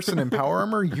kill a person in power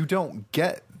armor, you don't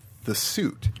get the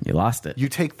suit. You lost it. You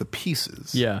take the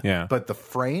pieces. Yeah. But the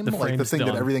frame, The like the frame's thing done.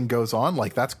 that everything goes on,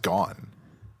 like that's gone.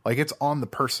 Like it's on the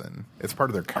person. It's part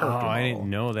of their character. I model. didn't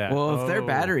know that. Well, if their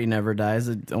battery never dies,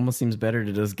 it almost seems better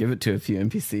to just give it to a few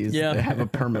NPCs. Yeah. They have a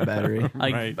perma battery.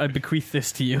 Right. I bequeath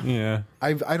this to you. Yeah.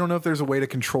 I don't know if there's a way to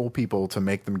control people to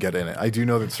make them get in it. I do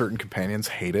know that certain companions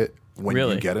hate it when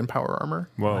Really? you get in power armor.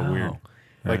 Whoa, weird.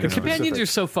 Like it's Companions specific. are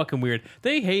so fucking weird.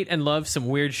 They hate and love some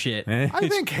weird shit. I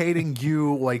think hating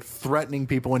you, like threatening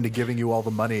people into giving you all the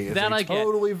money, is That a I get.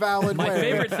 totally valid My way.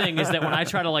 favorite thing is that when I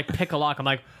try to like pick a lock, I'm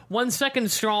like, 1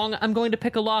 second strong, I'm going to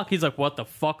pick a lock. He's like, what the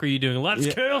fuck are you doing? Let's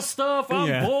kill stuff. I'm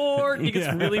Yeah. bored. He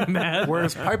gets really mad.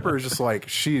 Whereas Piper is just like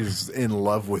she's in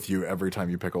love with you every time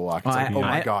you pick a lock. It's like, oh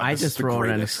my god, I this is just the roll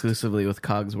around greatest. exclusively with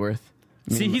Cogsworth.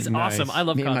 See, he's Nice. awesome. I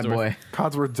love Me and my Codsworth. boy.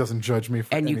 Codsworth doesn't judge me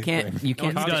for And you anything. can't, you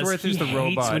can't. He does. Codsworth is the He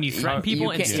hates robot. when you threaten You people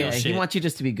and can't- steal yeah, shit. he wants you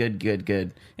just to be good,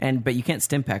 but you can't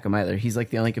stim pack him either. He's like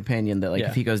the only companion that, like, Yeah.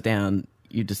 if he goes down,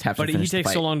 you just have to. But he finish the takes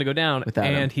so fight. long to go down, without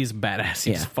him. and he's badass.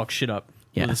 He Yeah. just fucks shit up.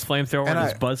 Yeah. With his flamethrower And and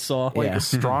his I- buzzsaw. Like Yeah.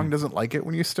 Strong doesn't like it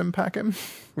when you stim pack him.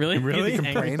 Really? Really? He's He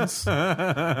angry. complains.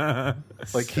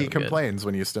 Like he good. complains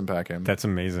when you stim pack him. That's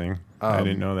amazing. I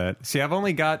didn't know that. See, I've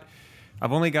only got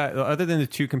other than the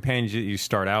 2 companions that you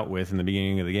start out with in the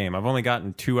beginning of the game, I've only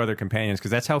gotten 2 other companions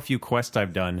because that's how few quests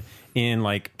I've done in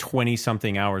like 20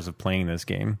 something hours of playing this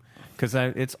game. Because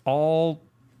it's all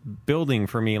building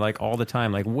for me like all the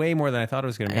time, like way more than I thought it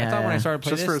was going to be. I thought when I started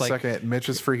playing Just this, for a like, second, Mitch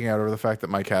is freaking out over the fact that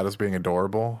my cat is being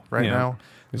adorable right Yeah, now.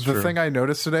 it's The true. thing I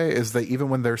noticed today is that even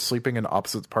when they're sleeping in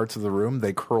opposite parts of the room,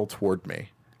 they curl toward me.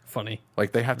 Funny.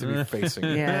 Like they have to be facing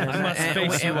me. Yeah, I must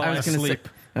face you while I was gonna sleep.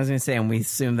 I was gonna say, and we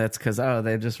assume that's because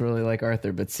they just really like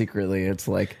Arthur, but secretly it's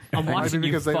like I'm Might be watching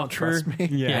you because they don't fuck her. trust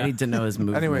me. I need to know his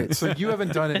movement. Anyway, so you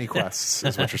haven't done any quests,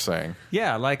 is what you're saying.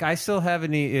 yeah, like I still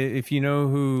haven't. If you know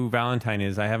who Valentine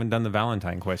is, I haven't done the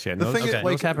Valentine quest yet. And The those, thing is, those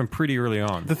like- happen pretty early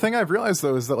on. The thing I've realized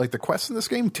though is that like the quests in this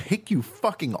game take you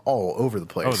fucking all over the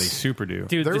place. Oh, they super do.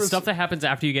 Dude, There the was- stuff that happens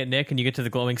after you get Nick and you get to the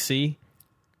glowing sea.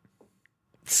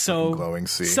 So Fucking glowing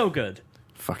sea. So good.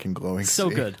 Fucking glowing So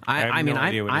sea. good. I have no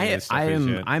idea what any of this stuff is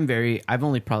yet. I've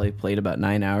only probably played about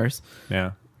 9 hours,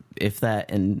 Yeah. if that,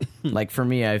 and like for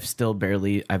me, I've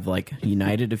like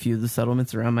united a few of the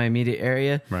settlements around my immediate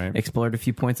area, Right. explored a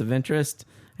few points of interest,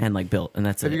 and like built, and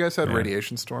that's Have it. you guys had Yeah.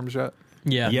 radiation storms yet?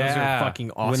 Yeah, those are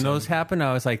fucking awesome. When those happen,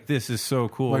 I was like, "This is so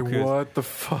cool." Like 'cause- what the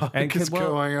fuck and is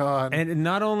going on? And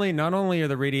not only are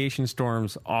the radiation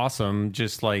storms awesome,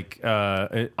 just like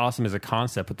awesome as a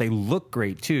concept, but they look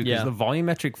great too. Because Yeah. the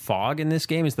volumetric fog in this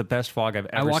game is the best fog I've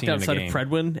I ever walked seen outside in a of game.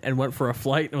 Predwin and went for a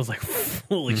flight and was like,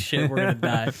 holy shit, we're going to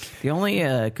die. The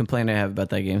only complaint I have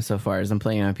about that game so far is I'm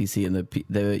playing on PC, and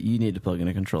you need to plug in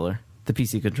a controller. The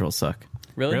PC controls suck.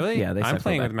 Really? Really? Yeah, they I'm suck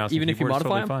playing real with bad. mouse. Even and if you keyboard, it's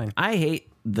modify totally them? fine. I hate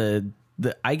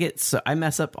I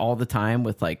mess up all the time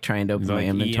with like trying to open Like my E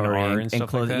and inventory R and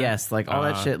stuff like that? yes, like all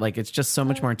that shit. Like it's just so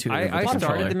much more intuitive. I with the started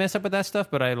controller. to mess up with that stuff,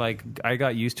 but I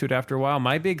got used to it after a while.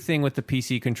 My big thing with the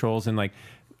PC controls and like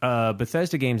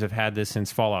Bethesda games have had this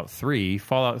since Fallout 3,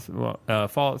 Fallout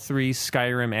 3,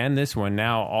 Skyrim, and this one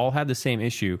now all have the same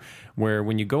issue where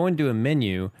when you go into a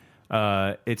menu,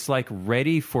 it's like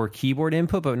ready for keyboard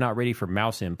input but not ready for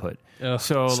mouse input. Ugh.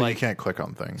 So so like you can't click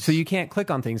on things. so you can't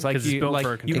click on things like 'Cause it's you built like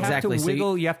for a you have Exactly, to so you-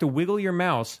 wiggle you have to wiggle your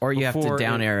mouse or you have to before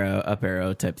down it- arrow, up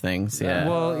arrow type things. Yeah.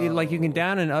 Well, like you can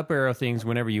down and up arrow things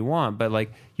whenever you want, but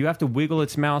like you have to wiggle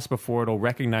its mouse before it'll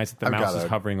recognize that the I've mouse gotta is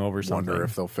hovering over something. Wonder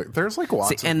if they'll fix. There's like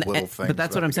lots See, of little things. but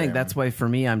that's what about I'm the saying. game. That's why for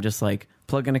me, I'm just like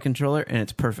plug in a controller, and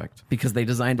it's perfect because they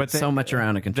designed so much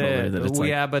around a controller that it's like,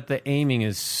 yeah, but the aiming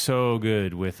is so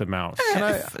good with the mouse.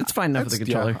 it's fine enough with the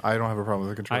controller. Yeah, I don't have a problem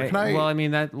with the controller. Well, I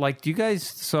mean that. Like, do you guys?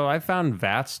 So I found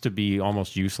VATS to be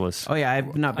almost useless. Oh yeah,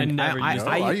 I've not been.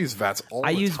 I use VATS all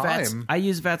the time. VATS. I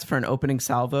use VATS for an opening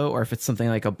salvo, or if it's something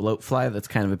like a bloat fly, that's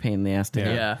kind of a pain in the ass to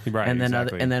hit. Yeah. Right. And then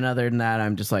exactly. other than that,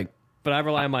 I'm just like, But I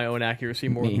rely on my own accuracy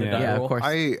more than the die yeah, roll. of course.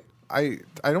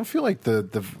 I don't feel like the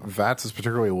VATS is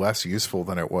particularly less useful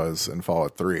than it was in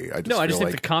Fallout 3. I just feel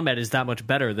think the combat is that much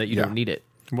better that you don't need it.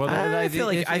 Well, I feel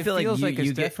like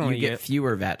you definitely get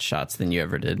fewer VAT shots than you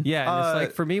ever did. Yeah, and it's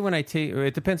like for me when I take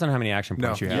it depends on how many action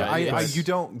points you have. You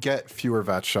don't get fewer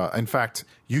VAT shots. In fact,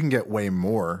 you can get way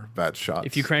more VAT shots.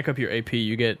 If you crank up your AP,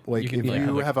 you get like you can if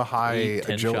you have a high 8,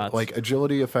 10 shots. like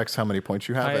agility affects how many points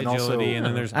you have, High and agility, also and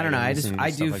then there's I don't know. items I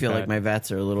and do stuff feel like like my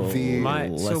VATs are a little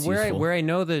less so where useful.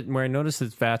 I notice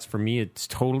that VATS for me it's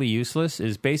totally useless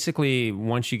is basically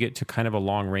once you get to kind of a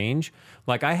long range.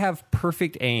 Like I have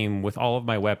perfect aim with all of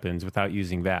my weapons without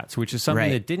using VATS, which is something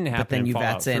that didn't happen. But then you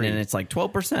Fallout VATS in 3. and it's like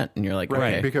 12%, and you're like,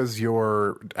 right okay. because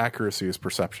your accuracy is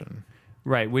perception.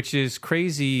 Right, which is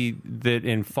crazy that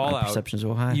in Fallout, perception's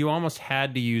real high. you almost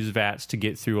had to use VATS to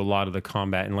get through a lot of the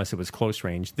combat unless it was close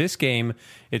range. This game,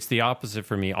 it's the opposite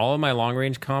for me. All of my long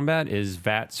range combat is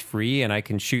VATS free, and I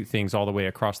can shoot things all the way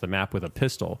across the map with a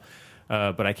pistol.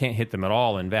 But I can't hit them at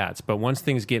all in VATS. But once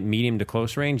things get medium to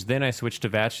close range, then I switch to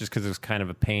VATS just because it's kind of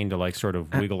a pain to like sort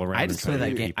of wiggle around. I just play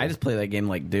that game. I just play that game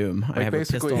like Doom. I have a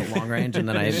pistol at long range, and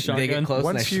then they get close,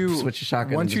 and I switch to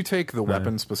shotgun. Once you take the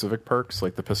weapon specific perks,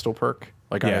 like the pistol perk,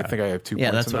 like I think I have 2 points.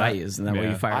 Yeah, that's in what that. I use, and that way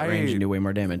you fire at range and do way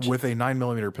more damage. With a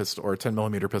 9mm pistol or a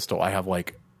 10mm pistol, I have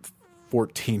like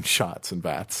 14 shots in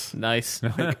VATS. Nice.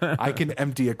 I can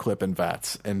empty a clip in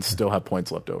VATS and still have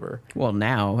points left over. Well,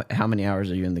 now, how many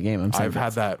hours are you in the game? I've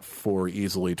had that for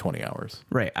easily 20 hours.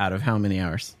 Right, out of how many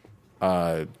hours?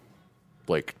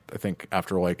 Like I think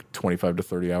after like 25 to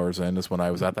 30 hours in is when I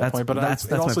was at that point. But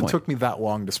it also took me that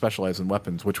long to specialize in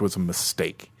weapons, which was a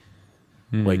mistake.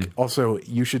 Like, also,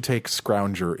 you should take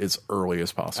Scrounger as early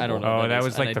as possible. I don't know. Oh, that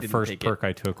was like the first perk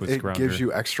I took was It Scrounger. gives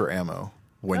you extra ammo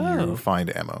when you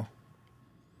find ammo.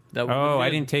 I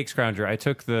didn't take Scrounger. I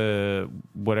took the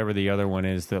whatever the other one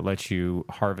is that lets you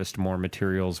harvest more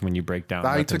materials when you break down.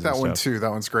 I took that one stuff. too.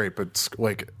 That one's great, but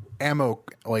like ammo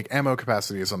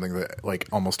capacity is something that like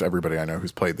almost everybody I know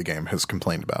who's played the game has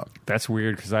complained about. That's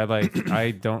weird because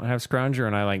I don't have Scrounger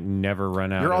and I never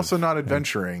run out. You're also not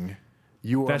adventuring.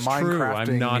 You are That's true. Minecrafting.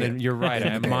 I'm not. You're right.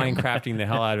 I'm Minecrafting the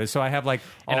hell out of it. So I have like,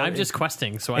 And I'm just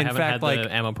questing, so I in haven't fact, had the like-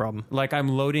 ammo problem. like I'm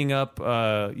loading up.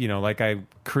 Like I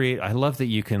create. I love that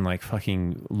you can like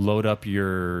fucking load up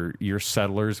your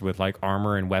settlers with like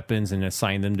armor and weapons and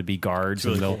assign them to be guards,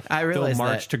 and they'll I realize they'll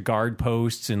march that- to guard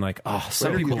posts and like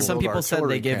Some Pretty people, cool. some people said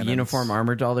Artillery they give cannons. uniform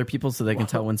armor to all their people so they can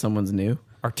tell when someone's new.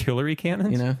 artillery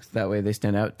cannons. You know, that way they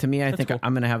stand out. To me, I think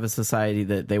I'm going to have a society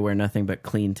that they wear nothing but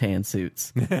clean tan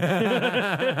suits.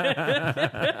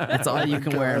 That's all you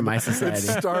can wear in my It society.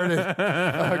 started. Oh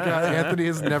god, Anthony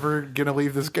is never gonna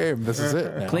leave this game. This is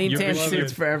it. Now. Clean Your tan beloved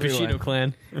suits for everyone. Bushido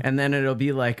clan. And then it'll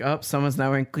be like, oh, someone's now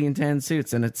wearing clean tan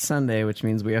suits, and it's Sunday, which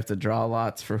means we have to draw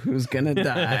lots for who's gonna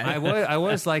die. I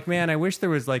was like, man, I wish there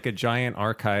was like a giant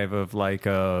archive of like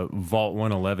Vault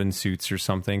 111 suits or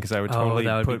something because I would totally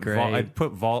that would be put great. I'd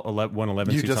put Vault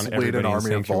 111 You suits just on lead everybody an in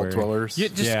army of vault Sanctuary. dwellers.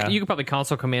 You could probably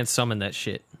console command summon that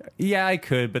shit. Yeah, I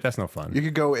could, but that's no fun. You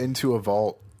could go into a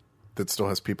vault that still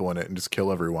has people in it and just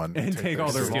kill everyone and take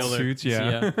all their suits. vault suits.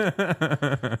 Yeah.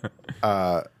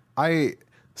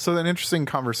 So an interesting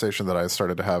conversation that I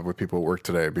started to have with people at work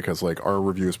today, because like our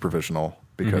review is provisional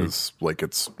because like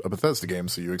it's a Bethesda game,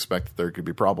 so you expect that there could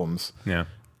be problems. Yeah.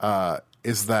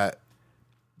 Is that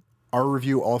our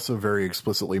review also very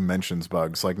explicitly mentions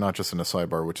bugs, like not just in a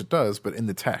sidebar, which it does, but in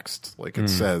the text, like it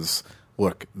says,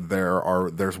 look,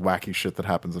 there's wacky shit that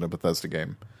happens in a Bethesda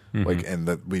game, like, and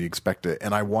that we expect it.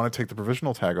 And I want to take the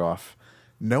provisional tag off,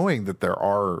 knowing that there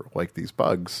are like these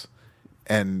bugs,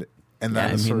 and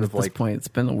that is sort at of this like point, it's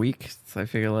been a week, so I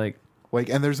figure like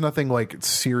and there's nothing like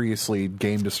seriously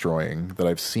game destroying that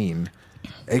I've seen,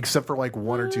 except for like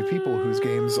one or two people whose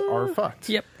games are fucked.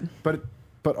 Yep.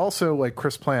 But also like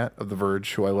Chris Plant of The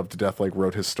Verge, who I love to death, like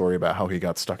wrote his story about how he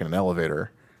got stuck in an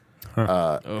elevator,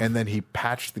 and then he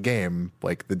patched the game.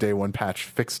 Like the day one patch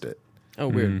fixed it. Oh,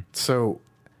 weird. So,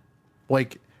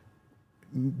 like,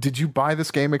 did you buy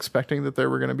this game expecting that there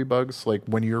were going to be bugs? Like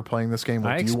when you were playing this game,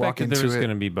 I do you walk expected into there was it? going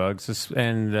to be bugs,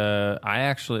 and I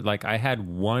actually I had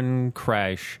one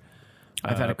crash.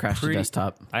 I've had a crash to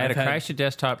desktop. I had a crash to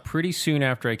desktop pretty soon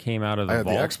after I came out of the I had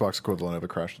vault. the Xbox equivalent of a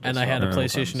crash. And I had a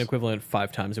PlayStation equivalent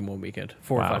 5 times in one weekend.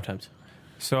 4 or 5 times.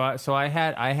 So I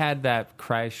had that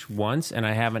crash once, and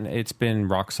I haven't. It's been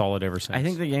rock solid ever since. I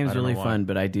think the game's I don't really know why. fun,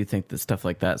 but I do think that stuff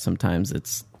like that sometimes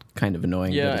it's kind of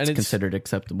annoying Yeah, that and it's it's- considered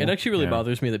acceptable. It actually really Yeah.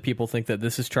 bothers me that people think that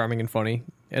this is charming and funny.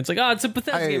 And it's like, oh, it's a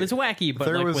Bethesda game, it's wacky, but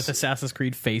there like was- with Assassin's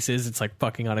Creed faces, it's like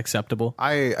fucking unacceptable.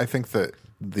 I think that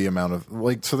the amount of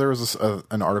so there was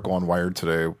an article on Wired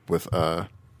today with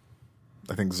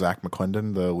I think Zach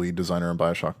McClendon, the lead designer in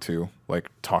BioShock 2, like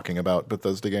talking about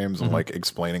Bethesda games and like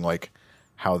explaining like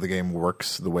how the game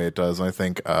works the way it does. And I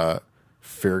think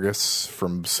Fergus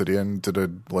from Obsidian did a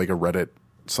Reddit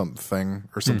something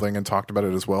and talked about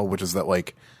it as well, which is that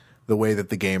like the way that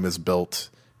the game is built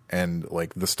and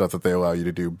like the stuff that they allow you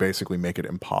to do basically make it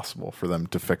impossible for them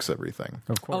to fix everything.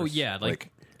 Of course. Oh yeah, like Like,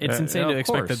 it's insane of to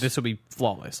expect course. that this will be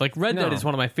flawless. Like Red Dead No. is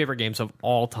one of my favorite games of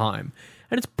all time,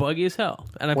 and it's buggy as hell.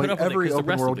 And I Like put up with it every 'cause the open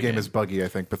rest of world the game is buggy. I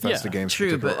think Bethesda Yeah, games True,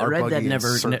 particular but are Red buggy Dead in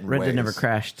never certain Red Dead never ways.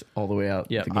 crashed all the way out.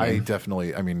 Yeah. the game. I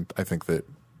definitely. I mean, I think that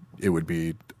it would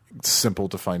be simple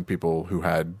to find people who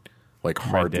had like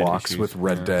hard Dead locks issues. with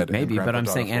Red Dead. and Maybe, Grand but I'm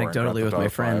Theft saying Auto 4 and Grand anecdotally with Theft my Auto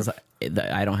friends, 5.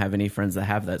 I don't have any friends that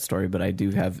have that story, but I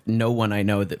do have no one I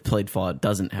know that played Fallout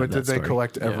doesn't have But that did they story.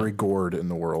 collect every gourd in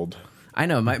the world? I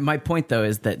know. My point though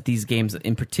is that these games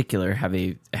in particular have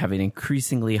an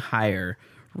increasingly higher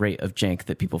rate of jank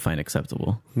that people find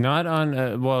acceptable. Not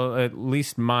on well, at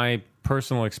least my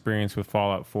personal experience with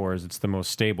Fallout 4 is it's the most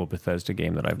stable Bethesda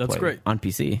game that I've That's played. great. On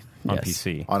PC. On Yes.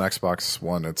 PC. On Xbox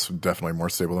One, it's definitely more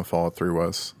stable than Fallout 3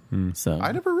 was. So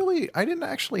I didn't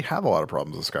actually have a lot of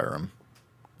problems with Skyrim.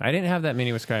 I didn't have that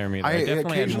many with Skyrim either. I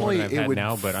definitely had more occasionally than I've it had would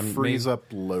now, but I'm freeze up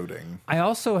loading. I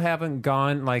also haven't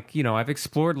gone I've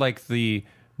explored like the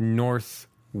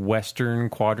northwestern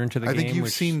quadrant of the I game. think you've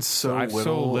which seen so I've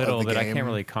little so of little the that I game. can't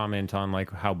really comment on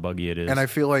like how buggy it is. And I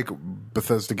feel like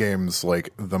Bethesda games,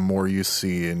 like the more you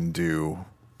see and do,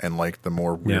 and like the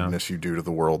more weirdness you do to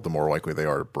the world, the more likely they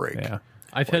are to break. yeah.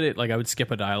 I've had it like I would skip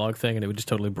a dialogue thing and it would just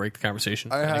totally break the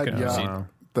conversation. I and had couldn't proceed.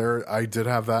 there. I did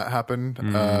have that happen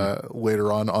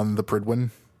later on the Pridwin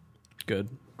Good,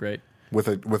 great.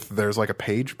 with there's like a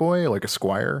page boy, like a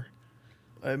squire,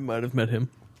 I might have met him.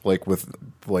 like with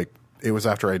like it was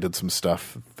after I did some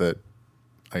stuff that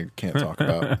I can't talk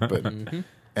about, but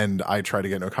and I tried to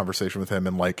get into a conversation with him,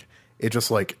 and like it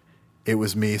just like it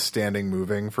was me standing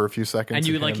moving for a few seconds, And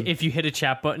you him- like if you hit a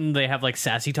chat button, they have like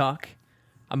sassy talk.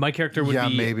 My character would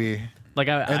be maybe. like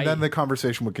And then the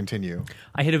conversation would continue.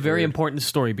 I hit a very important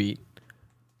story beat,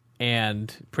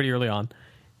 and pretty early on,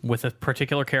 with a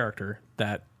particular character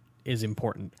that is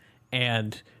important,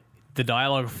 and the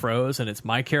dialogue froze, and it's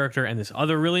my character and this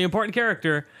other really important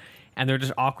character, and they're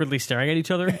just awkwardly staring at each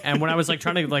other. And when I was like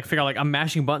trying to like figure out like I'm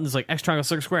mashing buttons like X triangle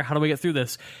circle square, how do we get through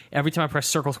this? Every time I press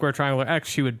circle square triangle or X,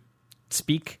 she would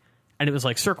speak, and it was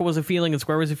like circle was a feeling and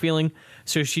square was a feeling.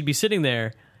 So she'd be sitting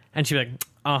there, and she'd be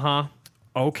like,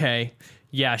 okay.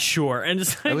 Yeah, sure. And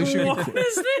it's like, least you what can-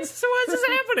 is this? Why is this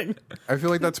happening? I feel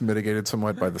like that's mitigated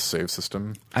somewhat by the save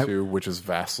system too, which is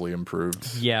vastly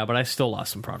improved. Yeah, but I still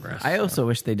lost some progress. I also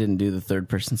wish they didn't do the third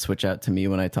person switch out to me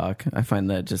when I talk. I find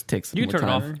that just takes You more can turn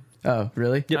it time. Oh,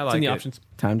 really? Yep, I it's in the like it. options.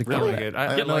 Time to kill Really it. good.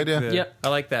 I had no like idea. Yep. I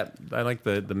like that. I like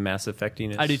the Mass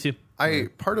Effectiness. I do too.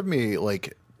 Part of me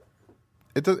like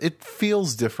it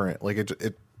feels different. Like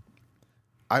it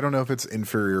I don't know if it's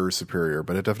inferior or superior,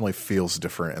 but it definitely feels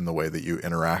different in the way that you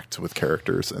interact with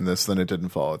characters in this than it did in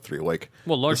Fallout 3. Like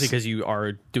Well, largely because you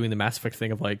are doing the Mass Effect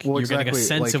thing of like Well, you're getting a exactly,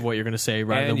 sense like- of what you're going to say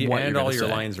rather And, than what and you're all going to your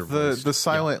say. lines are the voiced.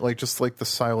 silent like just like the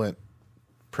silent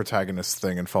protagonist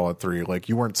thing in Fallout 3, like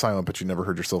you weren't silent but you never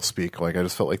heard yourself speak. Like I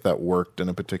just felt like that worked in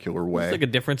a particular way. It's like a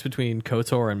difference between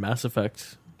KOTOR and Mass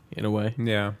Effect in a way.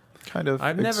 Yeah. kind of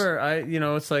I've it's- never.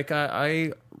 It's like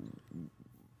I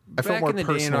I felt back more in the day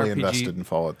in personally RPG invested in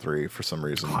Fallout 3 for some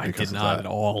reason. I because did of not that. at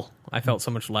all. I felt so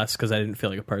much less because I didn't feel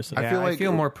like a person. I Yeah, feel I like-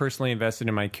 feel more personally invested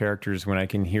in my characters when I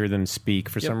can hear them speak.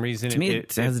 For some reason, To me,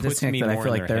 it has a puts disconnect me that I more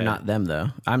feel in like their they're head. not them, though.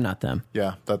 I'm not them.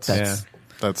 Yeah, that's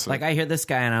Like, I hear this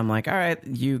guy and I'm like, all right,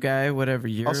 you guy, whatever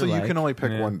you're also like. you can only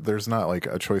pick one. There's not like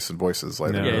a choice in voices.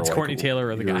 Like No. Yeah, they're it's like, Courtney Taylor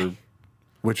or the you're- guy.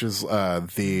 which is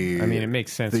the. I mean, it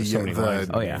makes sense with so many lines.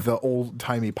 Oh, yeah. the old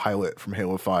timey pilot from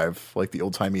Halo 5, like the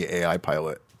old timey AI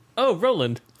pilot. Oh,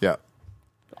 Roland. Yeah,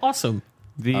 Awesome.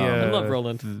 I love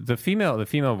Roland. The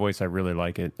female voice, I really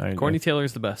like it. Courtney Taylor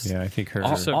is the best. Yeah, I think her.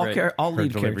 Also all, great. all Her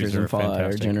lead deliveries characters in are Fallout are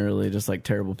fantastic. generally just like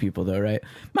terrible people, though, right?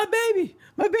 My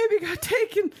baby got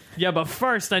taken. Yeah, but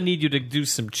first I need you to do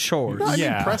some chores. I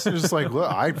Yeah. mean, Preston's just like,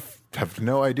 look, I have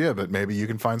no idea, but maybe you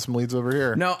can find some leads over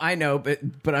here. No, I know, but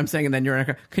I'm saying, and then you're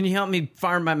like, can you help me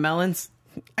farm my melons?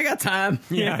 I got time.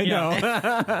 Yeah, I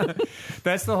know.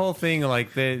 That's the whole thing.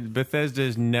 Like,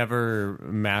 Bethesda's never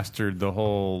mastered the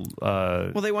whole.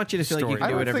 Well, they want you to feel like you Story. can I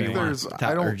do don't whatever think you want there's-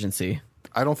 without urgency.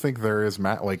 I don't think there is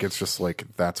like it's just like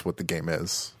that's what the game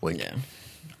is. Like Yeah.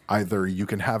 either you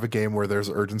can have a game where there's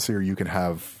urgency or you can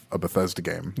have a Bethesda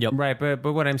game. Yep. Right, but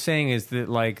what I'm saying is that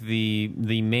like the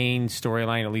main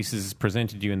storyline, at least is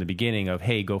presented to you in the beginning of,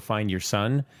 hey, go find your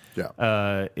son.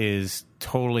 Yeah. Is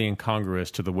totally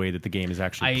incongruous to the way that the game is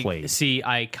actually played.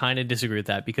 I kind of disagree with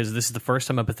that because this is the first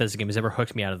time a Bethesda game has ever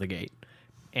hooked me out of the gate.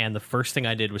 And the first thing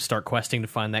I did was start questing to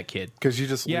find that kid. Because you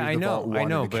just Yeah, leave the vault wanting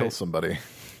to kill but- somebody.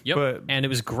 Yep. But- And it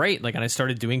was great. Like, and I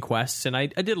started doing quests, and I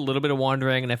did a little bit of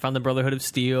wandering, and I found the Brotherhood of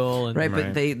Steel. And Right,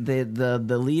 Right. but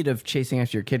the lead of chasing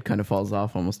after your kid kind of falls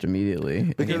off almost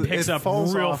immediately. Because picks up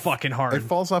falls real off- fucking hard. It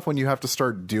falls off when you have to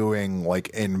start doing like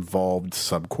involved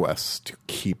subquests to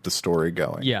keep the story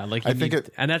going. Yeah, like I think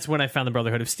and that's when I found the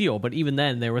Brotherhood of Steel. But even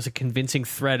then, there was a convincing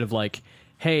thread of like,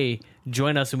 hey,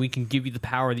 join us, and we can give you the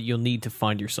power that you'll need to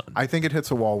find your son. I think it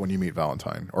hits a wall when you meet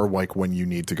Valentine, or like when you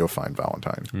need to go find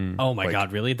Valentine. Oh my Like-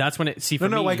 god, really? That's when it. See, for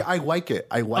No, me, like I like it.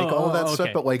 I like all of that stuff,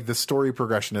 okay. but like the story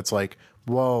progression, it's like,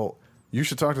 well, you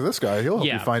should talk to this guy. He'll help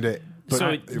Yeah. you find it. But So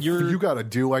if you're- you got to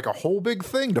do like a whole big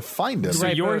thing to find him. So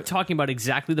Right, you're but- talking about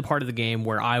exactly the part of the game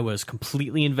where I was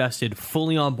completely invested,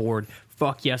 fully on board.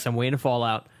 Fuck yes, I'm waiting to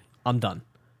Fallout. I'm done.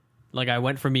 Like, I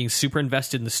went from being super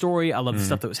invested in the story. I love the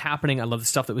stuff that was happening. I love the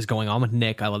stuff that was going on with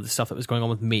Nick. I love the stuff that was going on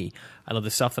with me. I love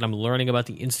the stuff that I'm learning about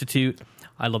the Institute.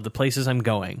 I love the places I'm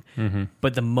going.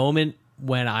 But the moment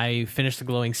when I finished the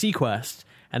Glowing Sea quest,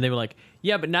 and they were like,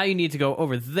 yeah, but now you need to go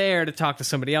over there to talk to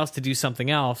somebody else to do something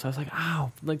else. I was like,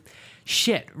 oh, like,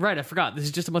 shit. Right, I forgot. This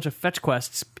is just a bunch of fetch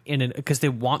quests in it because they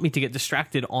want me to get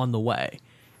distracted on the way.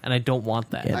 And I don't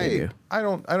want that. Yeah. they do. I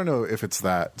don't know if it's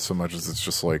that so much as it's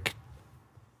just like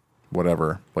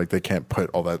whatever. Like they can't put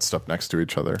all that stuff next to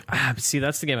each other. See,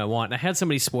 that's the game I want. And I had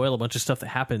somebody spoil a bunch of stuff that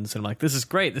happens, and I'm like, this is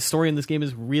great. The story in this game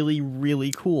is really,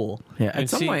 really cool. Yeah, at And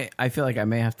some see- point, I feel like I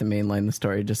may have to mainline the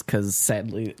story just because,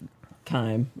 sadly,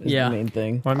 time is Yeah. the main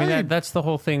thing. Well, I mean, that's the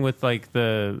whole thing with like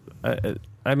the.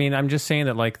 I mean, I'm just saying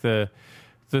that like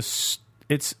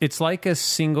it's like a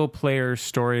single player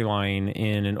storyline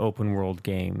in an open world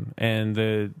game,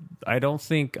 and I don't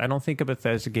think a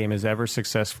Bethesda game has ever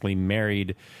successfully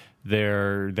married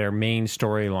their main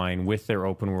storyline with their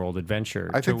open world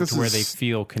adventure I think to this where is they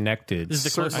feel connected. This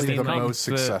is the closest Certainly the thing. like most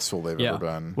the- successful they've Yeah. ever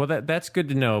been. Well, that's good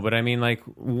to know, but I mean, like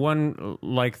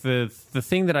the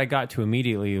thing that I got to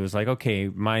immediately was like, okay,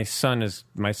 my son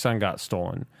got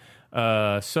stolen,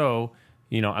 so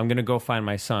you know I'm going to go find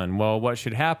my son. Well, what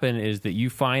should happen is that you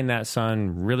find that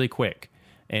son really quick,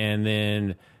 and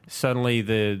then suddenly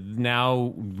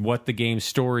what the game's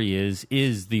story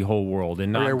is the whole world,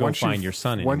 and not Okay, go find your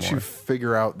son anymore. Once you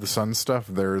figure out the son stuff,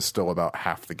 there is still about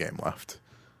half the game left.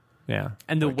 Yeah.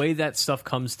 And the way that stuff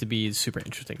comes to be is super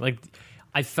interesting. Like,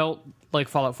 I felt like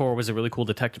Fallout 4 was a really cool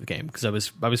detective game because I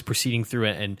was proceeding through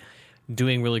it and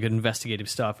doing really good investigative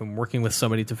stuff and working with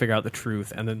somebody to figure out the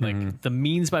truth. And then like the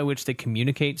means by which they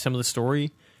communicate some of the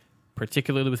story,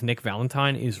 particularly with Nick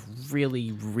Valentine, is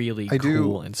really, really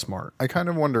cool and smart. I kind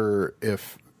of wonder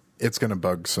if it's going to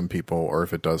bug some people, or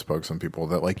if it does bug some people,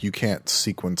 that like you can't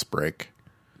sequence break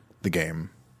the game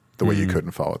the way you could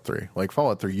in Fallout 3. Like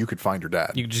Fallout 3, you could find your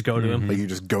dad. You can just go to him. Like you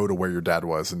just go to where your dad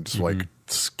was and just like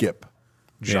skip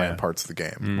giant Yeah. parts of the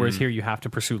game. Whereas here you have to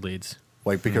pursue leads.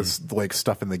 Like because like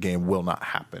stuff in the game will not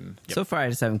happen. So far, I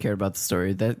just haven't cared about the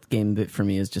story. That game that for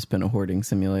me has just been a hoarding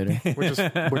simulator. which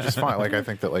is fine. Like I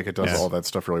think that like it does all that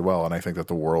stuff really well, and I think that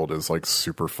the world is like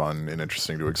super fun and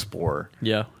interesting to explore.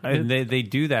 Yeah. And they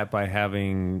do that by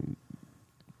having,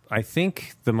 I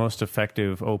think, the most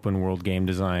effective open world game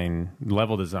design,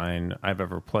 level design I've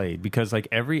ever played. Because like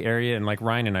every area, and like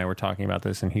Ryan and I were talking about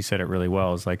this, and he said it really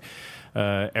well, is like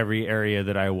every area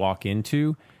that I walk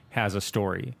into has a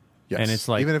story. Yes. And it's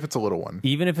like, even if it's a little one.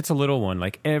 even if it's a little one,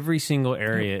 like every single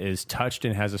area is touched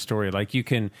and has a story. Like you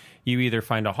either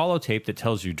find a holotape that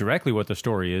tells you directly what the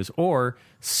story is, or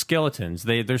skeletons.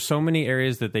 There's so many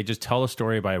areas that they just tell a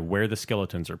story by where the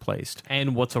skeletons are placed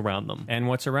And what's around them. and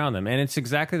what's around them. And it's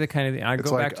exactly the kind of thing. I It's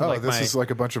go like, back to oh, like this my is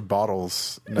like a bunch of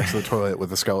bottles next to the toilet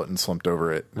with a skeleton slumped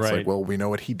over it. It's Right. like, well, we know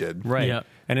what he did. right. Yeah.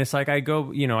 And it's like I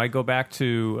go back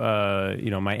to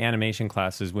my animation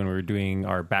classes when we were doing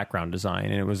our background design,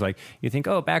 and it was like you think,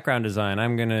 oh, background design,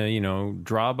 I'm gonna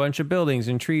draw a bunch of buildings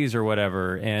and trees or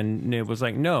whatever, and it was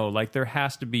like, no, like you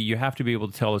have to be able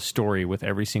to tell a story with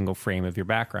every single frame of your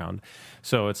background.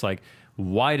 So it's like,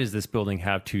 why does this building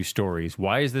have 2 stories?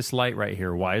 Why is this light right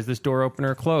here? Why is this door open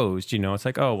or closed? You know, it's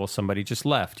like, oh, well, somebody just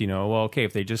left. You know, well, okay,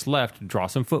 if they just left, draw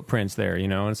some footprints there. You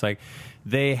know, and it's like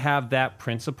they have that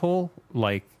principle.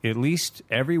 Like at least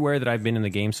everywhere that I've been in the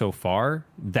game so far,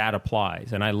 that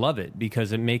applies, and I love it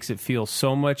because it makes it feel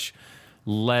so much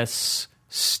less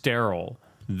sterile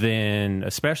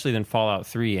especially than Fallout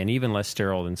 3, and even less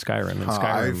sterile than Skyrim. And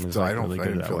Skyrim was like really good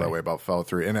I didn't feel that way about Fallout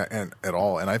 3 and at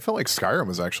all. And I feel like Skyrim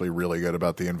is actually really good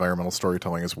about the environmental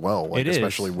storytelling as well. Like, it is.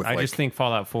 Especially with I just think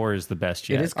Fallout 4 is the best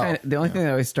yet. It is kind of the only thing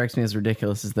that always strikes me as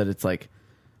ridiculous is that it's like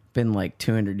been like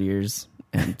 200 years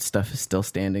and stuff is still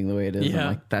standing the way it is. Yeah. I'm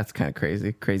like, that's kind of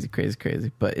crazy.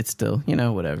 But it's still, you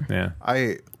know, whatever. Yeah.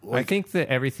 I think that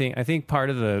everything. I think part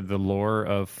of the lore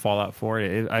of Fallout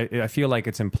 4. I feel like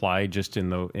it's implied just in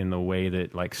the way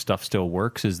that like stuff still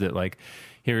works. Is that like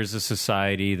here's a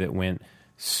society that went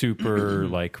super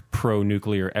like pro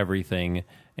nuclear everything,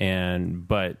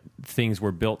 but things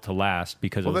were built to last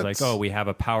because it was like, oh, we have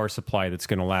a power supply that's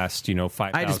going to last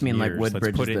 5,000 I just mean years. like wood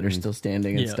Let's bridges that are still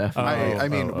standing and Yeah. stuff. I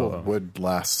mean, wood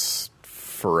lasts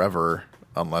forever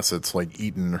unless it's like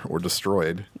eaten or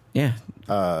destroyed. Yeah.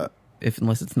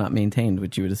 Unless it's not maintained,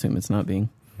 which you would assume it's not being.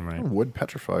 right. Wood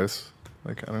petrifies.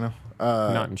 Like, I don't know.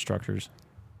 Not in structures.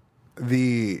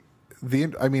 Going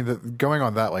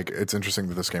on that, like, it's interesting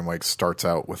that this game like starts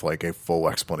out with like a full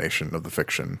explanation of the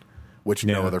fiction, which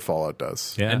no Yeah. other Fallout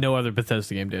does. Yeah. And no other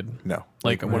Bethesda game did. No.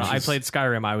 Like when which I is- played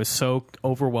Skyrim, I was so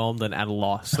overwhelmed and at a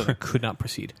loss that I could not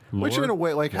proceed. Which in a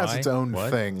way like has Why? its own What?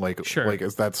 thing. Like, Sure. like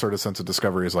is that sort of sense of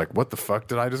discovery is like, what the fuck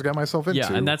did I just get myself into?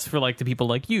 Yeah, and that's for like the people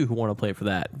like you who want to play for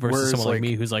that versus Whereas, someone like like-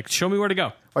 me who's like, show me where to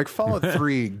go. like Fallout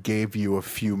 3 gave you a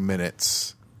few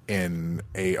minutes in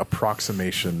a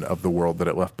approximation of the world that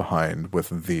it left behind with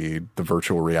the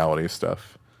virtual reality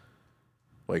stuff.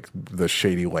 Like the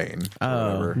Shady Lane or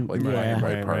whatever. Like yeah.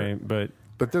 right part. But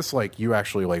But this, like, you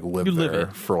actually like live You live there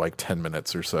it. for like 10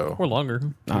 minutes or so. Or longer.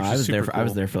 I was there. super I was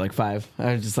cool. there for like 5.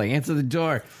 I was just like, answer the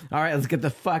door. All right, let's get the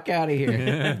fuck out of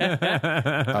here.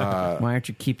 Why aren't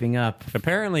you keeping up?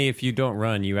 apparently, if you don't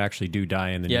run, you actually do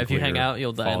die in the Yeah, if you nuclear hang out,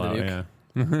 you'll die in the fallout,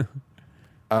 nuke.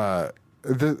 Yeah.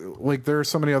 There are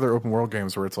so many other open world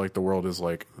games where it's like the world is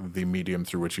like the medium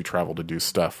through which you travel to do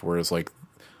stuff, whereas like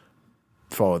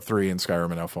Fallout 3 and Skyrim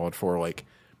and now Fallout 4, like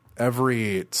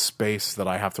every space that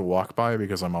I have to walk by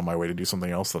because I'm on my way to do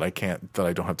something else that I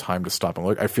don't have time to stop and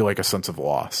look, I feel like a sense of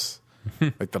loss.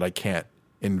 Like that I can't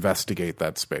investigate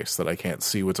that space, that I can't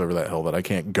see what's over that hill, that I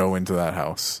can't go into that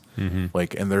house.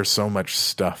 Like, and there's so much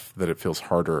stuff that it feels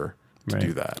harder to Right.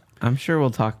 do that. I'm sure we'll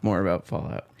talk more about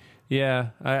Fallout. Yeah,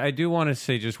 I do want to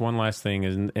say just one last thing,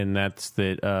 and that's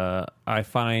that I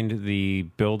find the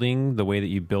way that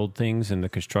you build things and the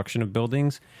construction of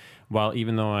buildings, while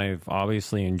even though I've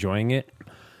obviously enjoying it,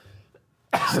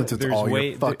 Since it's There's all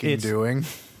way- you're fucking it's- doing.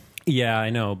 yeah, I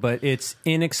know, but it's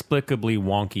inexplicably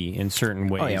wonky in certain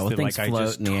ways. Oh, yeah, well, that, things like, I float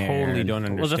just in the air totally and- don't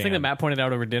understand. Well, the thing that Matt pointed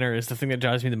out over dinner is the thing that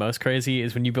drives me the most crazy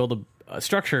is when you build a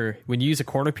structure, when you use a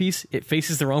corner piece, it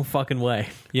faces the wrong fucking way.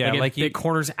 Yeah, like you- it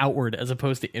corners outward as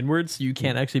opposed to inwards. So you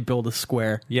can't actually build a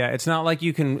square. Yeah, it's not like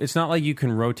you can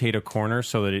rotate a corner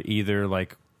so that it either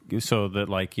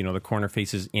the corner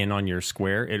faces in on your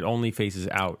square. It only faces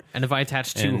out. And if I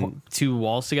attach two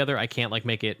walls together, I can't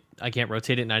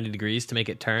rotate it 90 degrees to make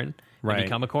it turn Right. and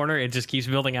become a corner. It just keeps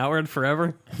building outward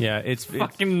forever. Yeah, it's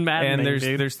Fucking maddening, And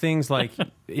dude. there's things like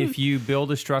if you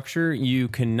build a structure, you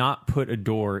cannot put a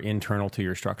door internal to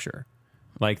your structure.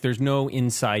 Like there's no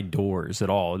inside doors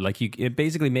at all. Like it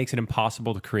basically makes it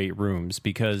impossible to create rooms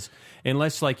because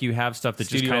unless like you have stuff that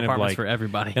just Studio kind of apartments like for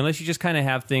everybody. unless you just kind of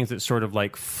have things that sort of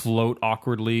like float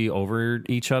awkwardly over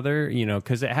each other,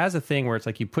 because it has a thing where it's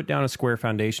like you put down a square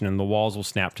foundation and the walls will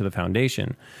snap to the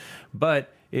foundation,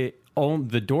 but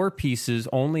the door pieces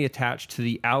only attach to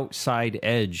the outside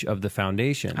edge of the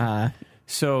foundation.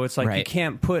 So it's like you Right.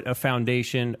 can't put a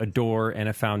foundation, a door, and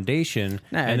a foundation,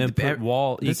 Nah, and then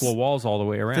put this- equal walls all the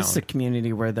way around. This is a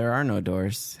community where there are no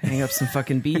doors. Hang up some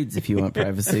fucking beads if you want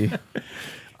privacy.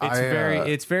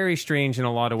 It's very strange in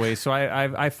a lot of ways. So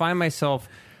I find myself,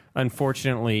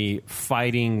 unfortunately,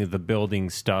 fighting the building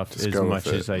stuff Just as go much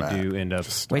with it, as I Matt. do end up.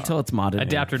 Just Wait till it's modded.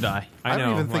 Adapt or die. I know,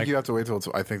 don't even think like- you have to wait till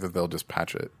I think that they'll just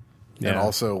patch it. And Yeah.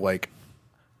 also, like,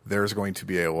 there's going to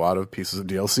be a lot of pieces of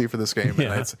DLC for this game,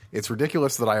 and it's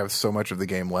ridiculous that I have so much of the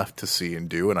game left to see and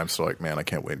do, and I'm still like, man, I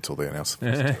can't wait until they announce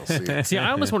the first DLC. See,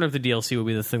 I almost wonder if the DLC will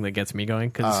be the thing that gets me going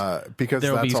Because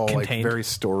there'll that's be all like contained. very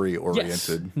story yes,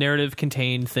 oriented. narrative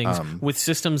contained things with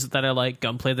systems that I like,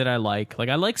 gunplay that I like. Like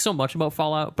I like so much about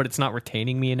Fallout, but it's not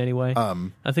retaining me in any way.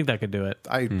 I think that could do it.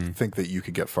 I think that you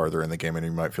could get farther in the game and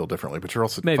you might feel differently, but you're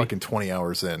also Maybe. fucking 20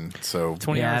 hours in, so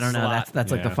 20 Yeah, I hours don't is a know. lot.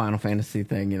 That's like the Yeah. Final Fantasy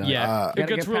thing, you know. Yeah, it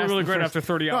gotta gets get really, past really the great first- after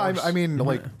 30 No, hours. I mean,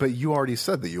 like, but you already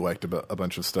said that you liked a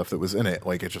bunch of stuff that was in it.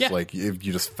 Like, it just Yeah. like you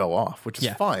just fell off, which is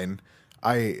Yeah. fine.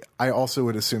 I also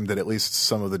would assume that at least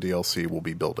some of the DLC will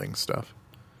be building stuff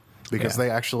because Yeah. they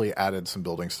actually added some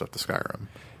building stuff to Skyrim,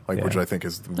 like Yeah. which I think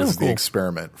was cool. the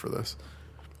experiment for this.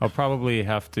 I'll probably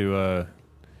have to.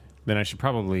 Then I should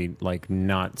probably like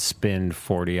not spend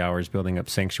 40 hours building up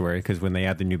Sanctuary because when they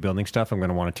add the new building stuff, I'm going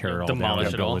to want to tear it all down Demolish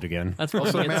and it build all. it again. That's probably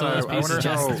Also, man, some of those I wonder pieces.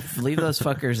 how- Just leave those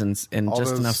fuckers in All just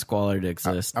those- enough squalor to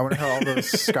exist. I wonder how all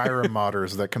those Skyrim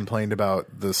modders that complained about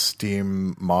the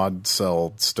Steam mod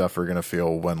sell stuff are going to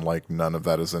feel when like none of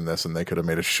that is in this, and they could have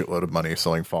made a shitload of money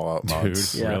selling Fallout Dude,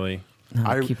 mods. Yeah. really? No,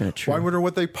 I'm keeping it true. I wonder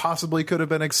what they possibly could have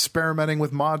been experimenting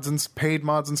with mods and paid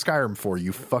mods in Skyrim for,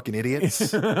 you fucking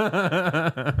idiots.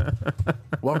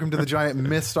 Welcome to the giant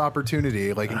missed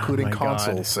opportunity, like including my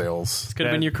console God. sales. Could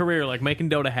have been your career, like making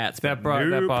Dota hats. That but that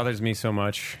nope. bothers me so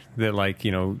much that like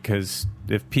because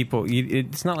if people,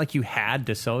 it's not like you had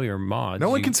to sell your mods. No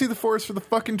one You- can see the forest for the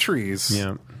fucking trees.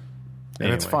 Yeah.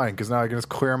 And it's Anyway. fine, because now I can just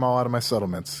clear them all out of my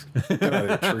settlements. Get out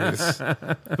of here, trees.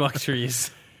 Fuck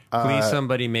trees. Please,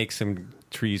 somebody make some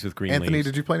trees with green Anthony, leaves.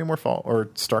 did you play any more Fall or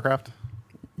StarCraft?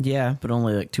 Yeah, but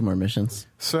only like 2 more missions.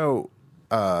 So,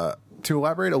 to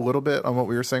elaborate a little bit on what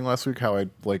we were saying last week, how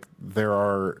there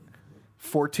are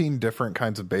 14 different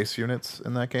kinds of base units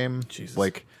in that game. Jesus.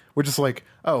 Like, which is like,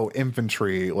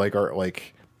 infantry,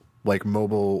 like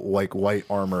mobile, like light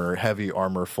armor, heavy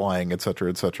armor, flying, etc.,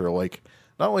 etc. Like,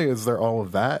 not only is there all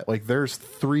of that, like there's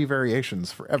 3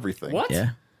 variations for everything. What? Yeah.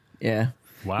 Yeah.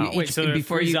 Wow. You- Wait, so there are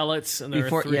before 3 you- zealots and there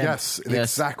before- are 3... yeah. Yes,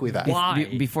 exactly that. Why?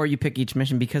 Before you pick each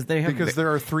mission, because they have Because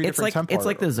there are 3 it's different like Templar. it's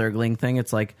like the Zergling thing.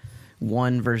 It's like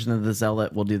one version of the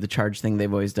Zealot will do the charge thing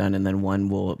they've always done, and then one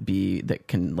will be that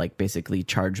can like basically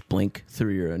charge blink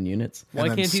through your own units. Why and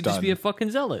then can't he just stun. be a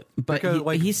fucking zealot? But Because,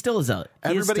 like, he's still a Zealot.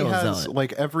 He is Everybody still a has Zealot.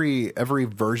 like every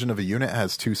version of a unit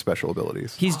has 2 special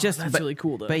abilities. He's just that's but, really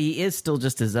cool, though. But he is still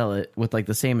just a Zealot with like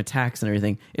the same attacks and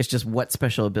everything. It's just what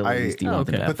special abilities do you want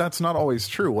them to But have? that's not always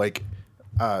true. Like,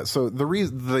 so the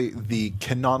reason the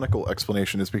canonical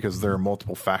explanation is because there are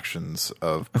multiple factions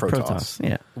of Protoss, Protoss,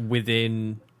 yeah.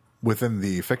 Within... within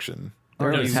the fiction. There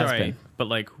No, always has sorry. been. But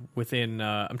like within...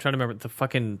 I'm trying to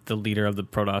remember the leader of the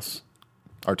Protoss.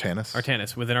 Artanis.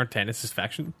 Artanis. Within Artanis'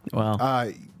 faction. Well,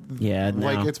 yeah, no.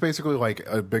 Like it's basically like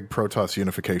a big Protoss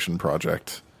unification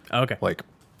project, Oh, okay. like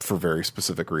for very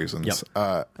specific reasons.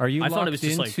 Yep. Are you I thought locked it was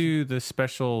just, like- into the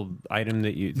special item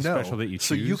that you, the No, special that you choose?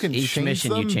 so you can Each change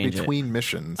mission you them change it. between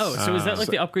missions. Oh, so is that like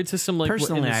the upgrade system? Like in the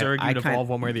Personally, Zerg, I you'd kind- evolve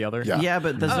one way or the other? Yeah. yeah,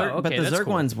 but the Zerg, okay, but the that's Zerg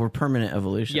cool. ones were permanent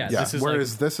evolutions. Yeah. yeah. this is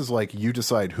Whereas this is like you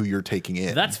decide who you're taking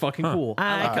in. That's fucking cool.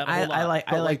 I like that a whole lot.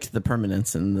 I liked the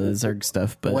permanence and the Zerg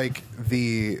stuff, but like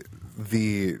the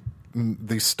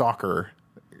stalker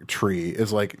tree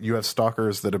is like you have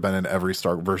stalkers that have been in every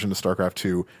version of StarCraft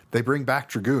 2. They bring back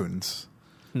dragoons.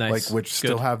 Nice. Like which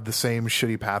still Good. have the same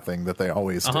shitty pathing that they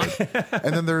always did.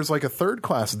 And then there's like a third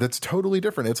class that's totally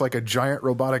different. It's like a giant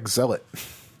robotic zealot.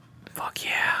 Fuck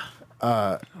yeah.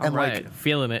 And Right. like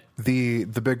Feeling it. the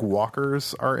big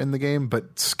walkers are in the game,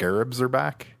 but scarabs are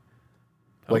back.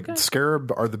 Like Okay.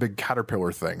 scarab are the big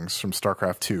caterpillar things from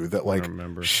StarCraft 2 that like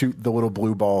remember. shoot the little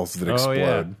blue balls that Oh,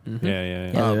 explode. yeah. Yeah.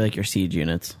 yeah, they're like your siege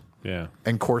units. Yeah.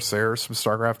 And Corsairs from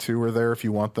StarCraft 2 are there if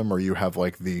you want them, or you have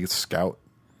like the scout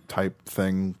type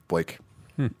thing. Like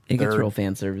It gets They're- real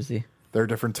fan servicey. there are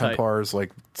different Tight. Templars.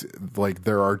 Like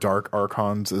there are dark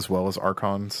Archons as well as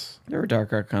Archons. There were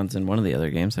Dark Archons in one of the other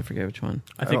games. I forget which one.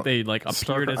 I think they like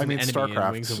appeared as an enemy in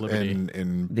StarCraft Wings of Liberty.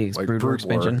 in The like Brood War Brood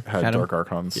War expansion had had 'em. dark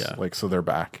Archons. Yeah. Like so they're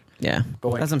back. Yeah,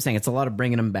 like- that's what I'm saying. It's a lot of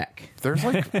bringing them back. There's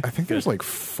like I think there's like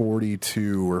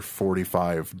 42 or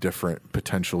 45 different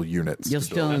potential units. You'll to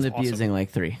still build. end That's up awesome. using like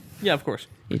 3 Yeah, of course.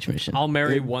 each mission. I'll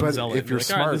marry one but zealot. if you're and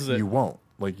be like, all right, smart, this is it. you won't.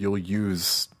 Like you'll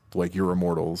use like your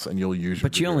immortals and you'll use.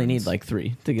 But you your only need dragoons. like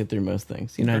 3 to get through most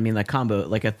things. You know what I mean? Like combo,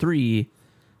 like a 3,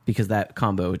 because that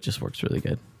combo just works really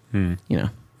good. You know,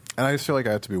 And I just feel like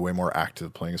I have to be way more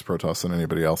active playing as Protoss than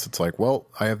anybody else. It's like, well,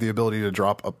 I have the ability to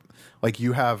drop up. Like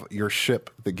you have your ship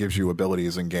that gives you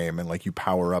abilities in game, and like you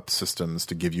power up systems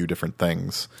to give you different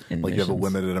things. And like you have a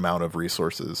missions. limited amount of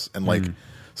resources, and like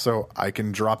So I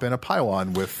can drop in a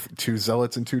pylon with 2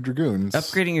 zealots and 2 dragoons.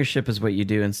 Upgrading your ship is what you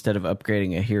do instead of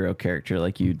upgrading a hero character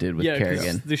like you did with Yeah, 'cause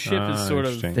Kerrigan. the ship is sort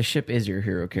of interesting. The ship is your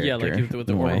hero character. yeah, like with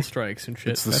the in a way. orbital strikes and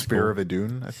shit. It's the That's Spear cool. of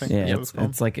Idun, I think. Yeah, is what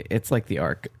called. it's like the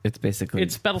Ark. It's basically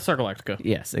It's Battlestar Galactica.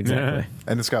 yes, exactly.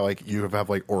 And it's got like you have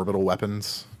like orbital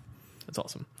weapons. That's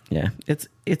awesome. Yeah,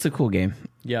 it's a cool game.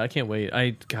 Yeah, I can't wait.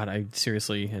 I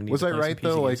seriously need Was to I play some right, PC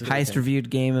though? games Like, this Highest weekend. reviewed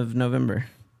game of November.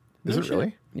 Is No it shit.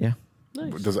 really? Yeah.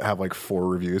 Nice. Does it have like 4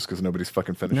 reviews because nobody's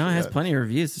fucking finished No, it has yet? plenty of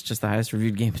reviews. It's just the highest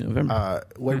reviewed game in November.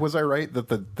 Like, was I right that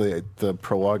the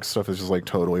prologue stuff is just like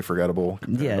totally forgettable?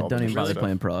 compared yeah, to all the don't even different bother stuff?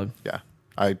 playing prologue. Yeah,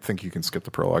 I think you can skip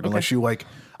the prologue unless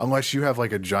you have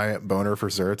like a giant boner for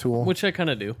Zeratul. Which I kind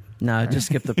of do. No, just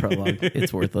skip the prologue.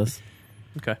 It's worthless.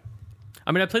 Okay.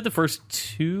 I mean, I played the first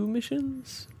 2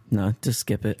 missions. No, just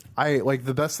skip it. I like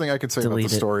the best thing I could say about Delete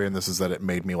the it. story in this is that it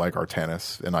made me like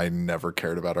Artanis, and I never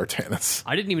cared about Artanis.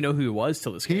 I didn't even know who he was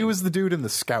till this game. He was the dude in the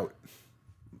Scout.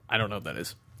 I don't know what that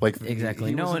is. Like Exactly.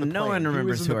 he No was in one- the no plane. one He was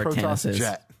remembers in who the Artanis Protoss is.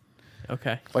 jet.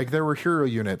 Okay. Like there were hero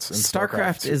units in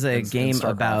StarCraft is a in game StarCraft.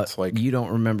 about like you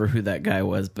don't remember who that guy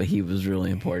was, but he was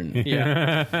really important.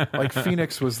 Yeah. like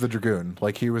Phoenix was the dragoon.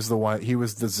 Like he was the one. He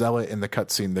was the zealot in the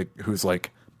cutscene that whose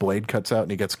like blade cuts out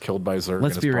and he gets killed by Zerg.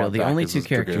 Let's and be is real. brought The back only as 2 his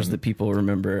characters dragoon. that people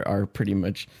remember are pretty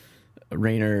much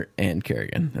Rayner and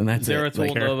Kerrigan, and that's it. Zeratul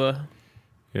Like, Nova.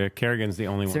 Yeah, Kerrigan's the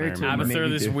only one I Zeratul remember. Maybe Abathur,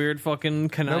 this do. weird fucking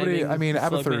conniving Nobody. I mean,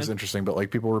 slug Abathur is man. interesting, but like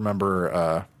people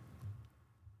remember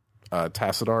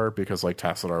Tassadar because like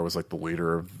Tassadar was like the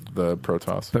leader of the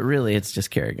Protoss. but really, it's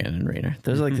just Kerrigan and Rayner.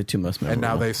 Those are like the 2 most memorable. And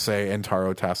now they say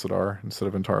Entaro Tassadar instead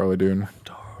of Entaro Idun.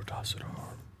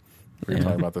 We were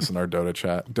talking about this in our Dota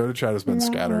chat. Dota chat has been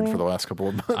scattered for the last couple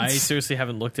of months. I seriously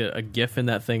haven't looked at a GIF in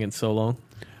that thing in so long.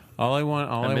 All I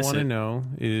want miss to it. know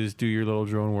is, do your little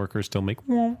drone workers still make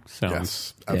sounds?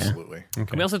 Yes, absolutely. Can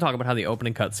we also talk about how the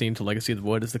opening cutscene to Legacy of the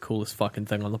Wood is the coolest fucking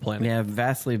thing on the planet? yeah,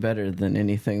 vastly better than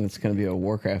anything that's going to be a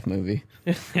Warcraft movie.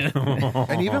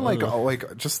 And even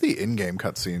like just the in-game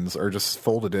cutscenes are just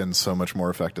folded in so much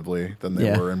more effectively than they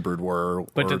Yeah. were in Brood War.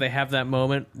 But or- do they have that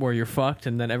moment where you're fucked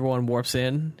and then everyone warps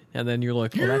in and then you're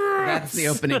like, That's the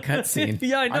opening cutscene.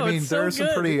 yeah, I know. I mean, it's so there are some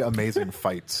good. pretty amazing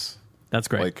fights. That's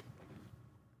great. Like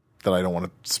that I don't want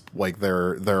to like.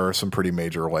 There are some pretty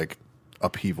major like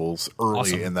upheavals early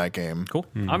Awesome. in that game. Cool.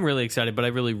 I'm really excited, but I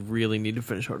really, really need to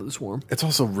finish Heart of the Swarm. It's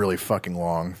also really fucking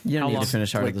long. You don't How need long? to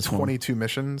finish Heart Like of the Swarm. 22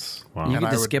 missions. Wow. You And can I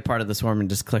just would- skip Heart of the Swarm and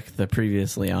just click the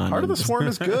previously on. Heart of and the just- Swarm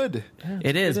is good.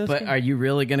 It is, but are you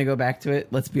really going to go back to it?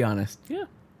 Let's be honest. Yeah.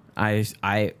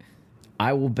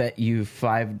 I will bet you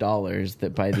 $5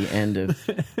 that by the end of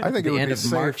I think it the would end be of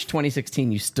safe. March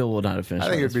 2016, you still will not have finished. I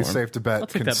think Heart it'd of be the Swarm. safe to bet take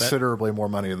that bet. considerably more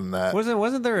money than that.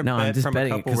 Wasn't there a No, I'm bet just from a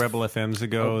betting it couple 'cause- Rebel FMs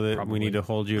ago that probably. we need to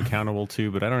hold you accountable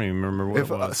to? But I don't even remember what If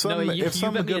it was. some, No, you if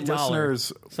some bet me good $1.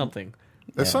 listeners, Something.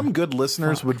 if some good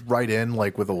listeners would write in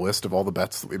like with a list of all the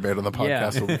bets that we made on the podcast, Yeah.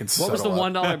 so we can What was the settle up.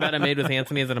 $1 bet I made with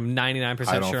Anthony that I'm 99%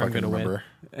 I don't sure I'm fucking going to win? remember.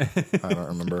 I don't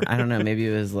remember. I don't know. Maybe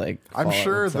it was like I'm Fallout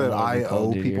sure with that somebody I in Call of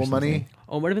owe Duty or people money. something.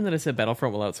 Oh, it might have been that I said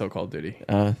Battlefront without so Call of Duty.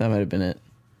 That might have been it.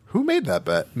 Who made that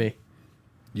bet? Me.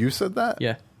 You said that?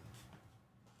 Yeah.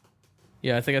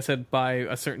 Yeah, I think I said by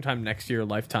a certain time next year,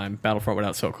 lifetime, Battlefront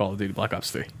without so Call of Duty Black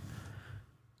Ops 3.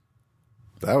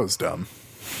 That was dumb.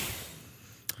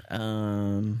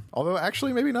 Although,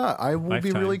 actually, maybe not. I will be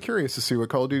Lifetime. really curious to see what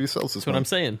Call of Duty sells this That's what I'm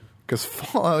saying. Because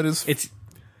Fallout It's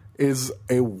is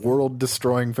a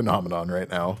world-destroying phenomenon right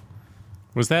now.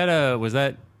 Was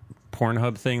that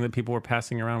Pornhub thing that people were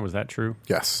passing around? Was that true?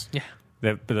 Yes. yeah,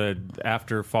 That the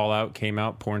after Fallout came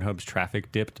out, Pornhub's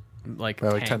traffic dipped. like By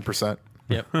like tank. 10%.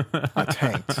 Yep. Not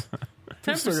tanked.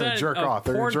 Still gonna 10% jerk of off.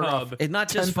 They're gonna jerk off. Pornhub. It's not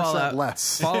just 10% Fallout.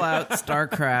 less. Fallout,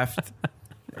 StarCraft,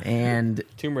 and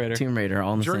Tomb Raider. Tomb Raider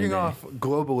all in the same Jerking day. off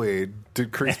globally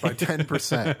decreased by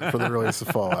 10% for the release of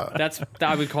Fallout.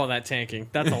 I would call that tanking.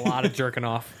 That's a lot of jerking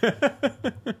off.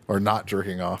 Or not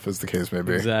jerking off, as the case may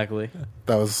be. Exactly.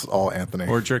 That was all Anthony.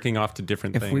 Or jerking off to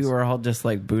different If things. we were all just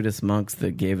like Buddhist monks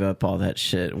that gave up all that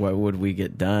shit, what would we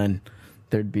get done?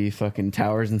 There'd be fucking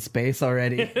towers in space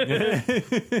already.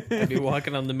 I'd be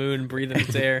walking on the moon, breathing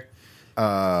its air. we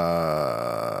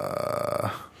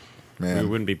Man,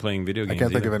 wouldn't be playing video I games.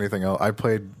 can't think of either. anything else.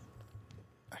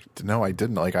 No, I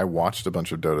didn't. Like, I watched a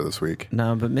bunch of Dota this week.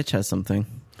 No, but Mitch has something.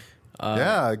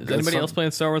 Yeah. Is anybody else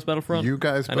playing Star Wars Battlefront? You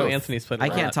guys I know both. Anthony's played. I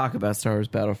can't talk about Star Wars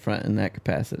Battlefront in that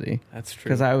capacity That's true.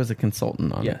 because I was a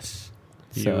consultant on yes.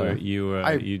 So-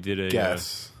 You did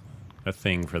a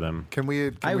thing for them. Can we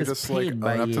it. I was just paid like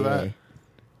by own up EA to that?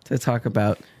 to talk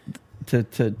about to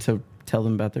tell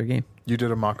them about their game. You did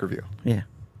a mock review. Yeah,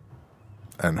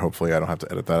 and hopefully I don't have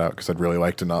to edit that out because I'd really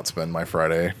like to not spend my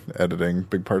Friday editing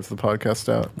big parts of the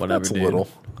podcast out. Whatever, That's dude. a little.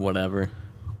 Whatever.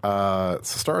 So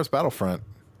Star Wars Battlefront.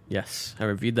 Yes, I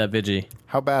reviewed that Vigi.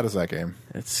 How bad is that game?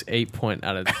 It's 8.0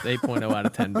 out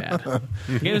of 10 bad.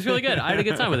 The game was really good. I had a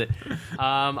good time with it.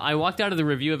 I walked out of the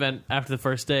review event after the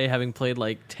first day having played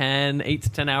like 8 to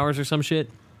 10 hours or some shit.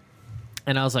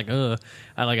 And I was like, ugh.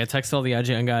 I texted all the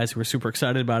IGN guys who were super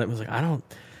excited about it. I was like,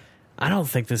 I don't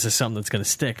think this is something that's going to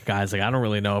stick, guys. Like, I don't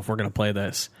really know if we're going to play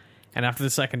this. And after the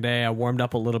second day, I warmed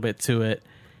up a little bit to it.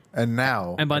 And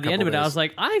now, and by the end of it, I was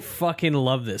like, I fucking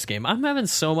love this game. I'm having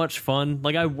so much fun.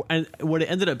 Like, and what it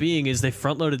ended up being is they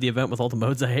front loaded the event with all the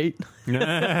modes I hate,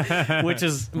 which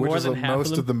is more than half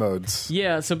most of them. of the modes.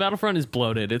 Yeah, so Battlefront is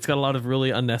bloated. It's got a lot of really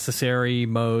unnecessary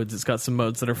modes. It's got some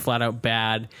modes that are flat out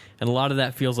bad, and a lot of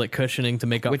that feels like cushioning to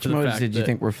make up Which for the modes fact did you that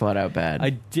think were flat out bad?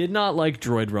 I did not like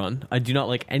Droid Run. I do not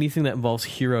like anything that involves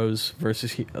heroes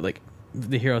versus like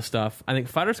the hero stuff. I think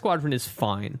Fighter Squadron is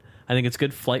fine. I think it's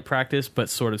good flight practice, but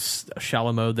sort of a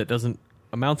shallow mode that doesn't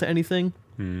amount to anything.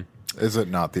 Is it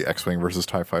not the X-Wing versus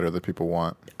TIE Fighter that people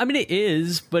want? I mean, it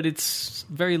is, but it's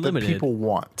very limited. That people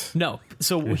want. No.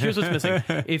 So here's what's missing.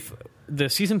 If the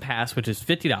season pass, which is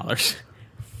 $50,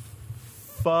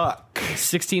 Fuck.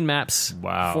 16 maps,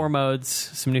 Wow. 4 modes,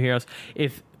 some new heroes.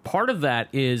 If part of that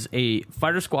is a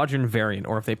Fighter Squadron variant,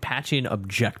 or if they patch in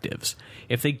objectives,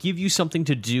 if they give you something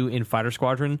to do in Fighter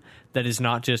Squadron that is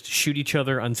not just shoot each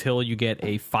other until you get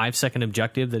a 5-second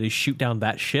objective that is shoot down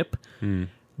that ship,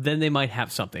 then they might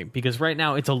have something. Because right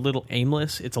now it's a little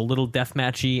aimless, it's a little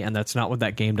deathmatchy, and that's not what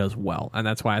that game does well. And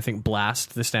that's why I think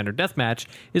Blast, the standard deathmatch,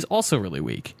 is also really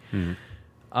weak.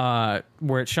 Where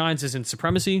it shines is in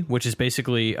Supremacy, which is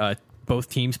basically both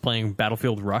teams playing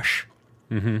Battlefield Rush.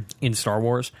 In Star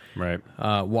Wars. Right.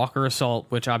 Walker Assault,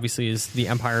 which obviously is the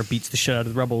Empire beats the shit out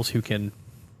of the Rebels, who can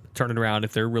turn it around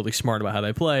if they're really smart about how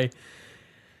they play.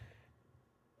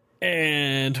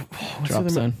 And Drop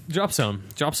Zone. Drop Zone.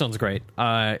 Drop Zone's great.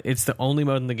 It's the only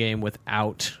mode in the game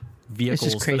without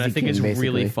vehicles Crazy that I think King, is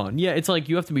really basically. fun. Yeah, it's like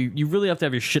you really have to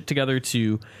have your shit together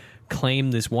to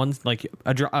claim this one, like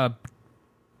a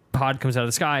pod comes out of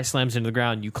the sky, slams into the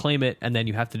ground, you claim it, and then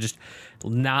you have to just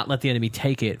not let the enemy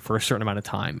take it for a certain amount of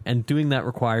time. And doing that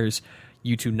requires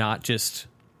you to not just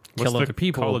kill What's other the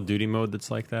people. Call of Duty mode that's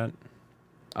like that?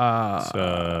 It's,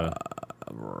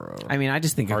 I mean, I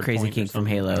just think of Hard Crazy Point or King from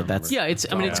something. Halo. I don't That's Yeah, it's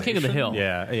King of the Hill.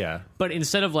 yeah. But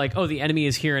instead of like, oh, the enemy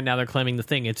is here and now they're claiming the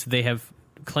thing, it's they have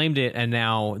claimed it and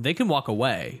now they can walk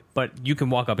away, but you can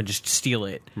walk up and just steal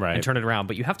it Right. and turn it around.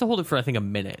 But you have to hold it for I think a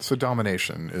minute. So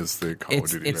domination is the Call of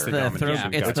it's Duty it's variant. the throw Yeah.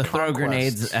 it's the It's throw conquest.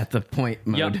 grenades at the point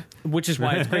mode. Yep. Which is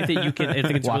why it's great that you can. I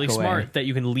think it's Walk really away. smart that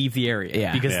you can leave the area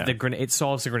Yeah. because Yeah. the grenade it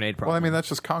solves the grenade problem. Well, I mean, that's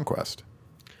just Conquest.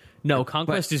 No,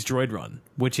 Conquest is Droid Run,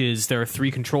 which is there are 3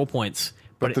 control points,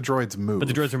 But the droids move. but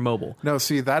the droids are mobile. No,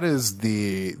 see, that is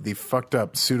the fucked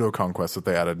up pseudo conquest that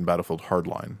they added in Battlefield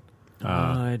Hardline,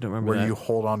 I don't remember where that. you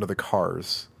hold onto the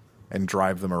cars and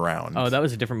drive them around. Oh, that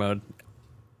was a different mode.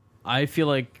 I feel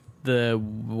like the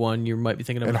one you might be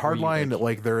thinking of. in is where you, Hardline,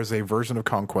 like there is a version of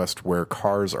Conquest where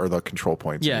cars are the control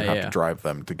points. Yeah, and you have yeah. to drive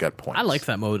them to get points. I liked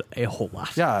that mode a whole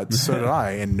lot. Yeah, so did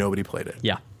I, and nobody played it.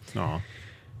 Yeah. Aw.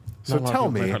 So Not a lot of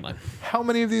tell people me, played Hardline. how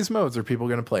many of these modes are people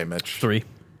going to play, Mitch? 3.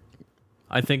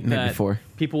 I think Maybe that 4.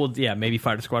 people will, maybe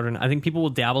Fighter Squadron. I think people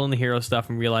will dabble in the hero stuff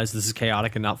and realize this is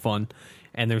chaotic and not fun,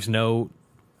 and there's no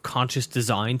conscious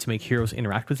design to make heroes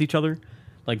interact with each other.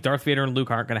 Like Darth Vader and Luke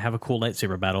aren't going to have a cool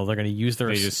lightsaber battle. They're going to use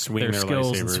They just swing their their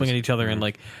skills and lightsabers. swing at each other, and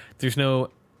like there's no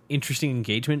interesting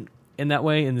engagement in that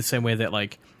way. In the same way that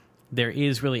like there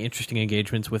is really interesting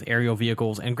engagements with aerial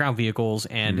vehicles and ground vehicles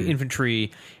and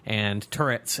infantry and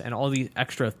turrets and all these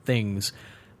extra things,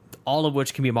 all of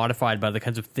which can be modified by the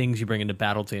kinds of things you bring into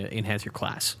battle to enhance your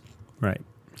class. Right.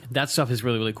 That stuff is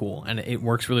really, really cool, and it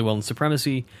works really well in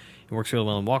Supremacy, it works really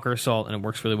well in Walker Assault, and it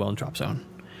works really well in Drop Zone.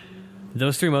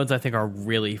 Those 3 modes, I think, are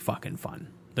really fucking fun.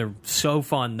 They're so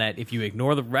fun that if you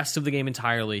ignore the rest of the game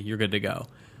entirely, you're good to go.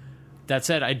 That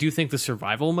said, I do think the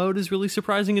survival mode is really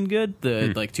surprising and good.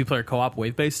 The like 2-player co-op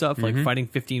wave-based stuff, like fighting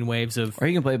 15 waves of... Or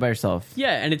you can play it by yourself.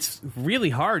 Yeah, and it's really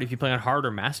hard if you play on hard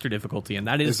or master difficulty, and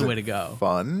that is the it way to go.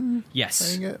 Fun?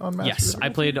 Yes. Playing it on master yes, I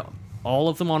difficulty? played all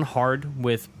of them on hard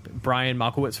with Brian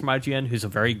Malkowitz from IGN, who's a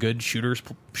very good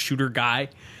shooter guy.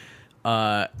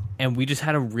 And we just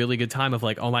had a really good time of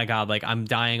like, oh my god, like I'm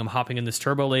dying, I'm hopping in this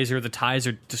turbo laser, the ties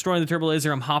are destroying the turbo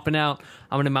laser, I'm hopping out,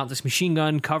 I'm gonna mount this machine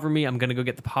gun, cover me, I'm gonna go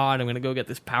get the pod, I'm gonna go get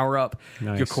this power up.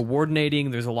 Nice. You're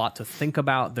coordinating, there's a lot to think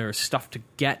about, there's stuff to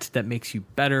get that makes you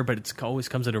better, but it always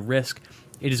comes at a risk.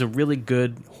 It is a really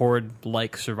good horde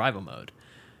like survival mode.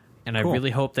 And I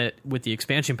really hope that with the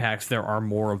expansion packs, there are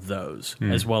more of those,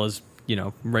 as well as,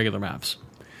 regular maps.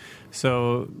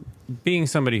 So, being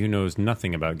somebody who knows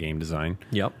nothing about game design,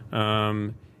 Yep.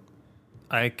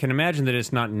 I can imagine that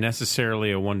it's not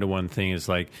necessarily a one-to-one thing. It's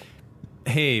like,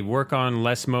 hey, work on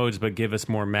less modes, but give us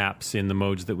more maps in the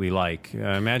modes that we like.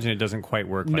 I imagine it doesn't quite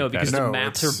work No, like because that. the No,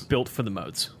 maps it's- are built for the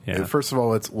modes. Yeah. First of all,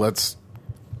 let's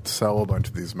sell a bunch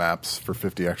of these maps for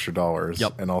 $50 extra.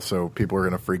 Yep. And also, people are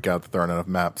going to freak out that there aren't enough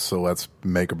maps, so let's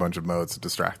make a bunch of modes to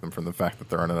distract them from the fact that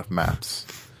there aren't enough maps.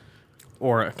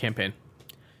 Or a campaign.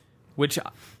 Which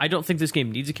I don't think this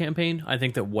game needs a campaign. I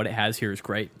think that what it has here is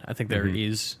great. I think there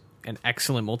is an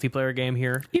excellent multiplayer game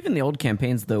here. Even the old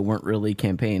campaigns, though, weren't really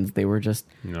campaigns. They were just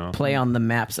play on the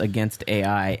maps against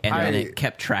AI, and then it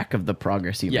kept track of the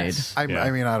progress you Yes. made. Yeah.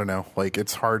 I mean, I don't know. Like,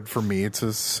 it's hard for me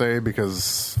to say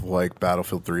because, like,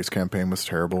 Battlefield 3's campaign was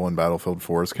terrible and Battlefield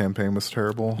 4's campaign was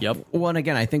terrible. Yep. Well, and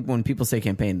again, I think when people say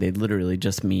campaign, they literally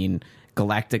just mean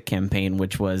Galactic Campaign,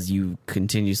 which was you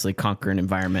continuously conquer an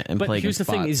environment and But play here's against the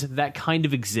thing: bots. is that kind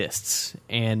of exists,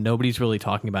 and nobody's really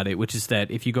talking about it. Which is that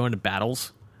if you go into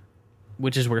battles,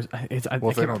 which is where it's. Well,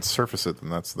 if they don't surface it, then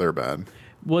that's their bad.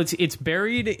 Well, it's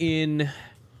buried in.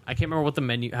 I can't remember what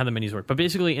how the menus work, but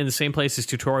basically in the same place as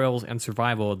tutorials and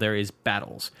survival, there is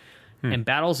battles, and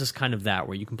battles is kind of that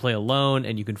where you can play alone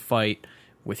and you can fight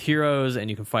with heroes and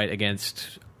you can fight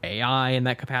against AI in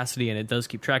that capacity, and it does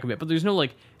keep track of it. But there's no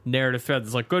like narrative thread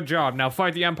that's like, good job, now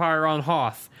fight the Empire on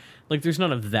Hoth. Like, there's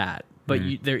none of that. But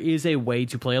there is a way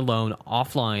to play alone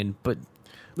offline, but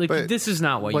this is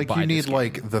not what Like, you buy. you this need, game.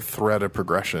 like, the thread of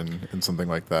progression in something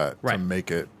like that Right. to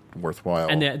make it worthwhile.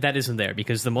 And that isn't there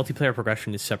because the multiplayer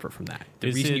progression is separate from that. The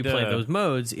Is reason you it, play those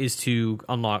modes is to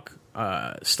unlock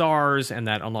stars, and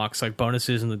that unlocks like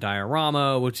bonuses in the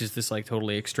diorama, which is this like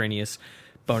totally extraneous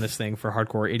bonus thing for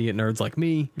hardcore idiot nerds like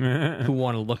me who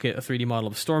want to look at a 3D model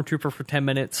of a stormtrooper for 10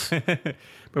 minutes.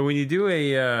 But when you do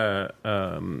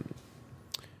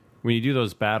when you do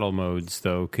those battle modes,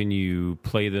 though, can you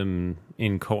play them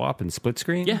in co-op and split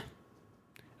screen? Yeah.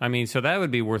 I mean, so that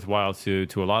would be worthwhile to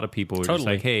a lot of people. Who are just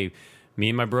Totally. like, hey, me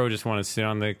and my bro just want to sit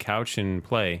on the couch and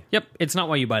play. Yep, it's not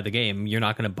why you buy the game. You're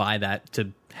not going to buy that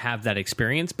to have that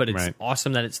experience, but it's Right.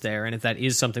 awesome that it's there. And if that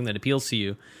is something that appeals to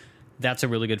you, that's a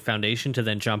really good foundation to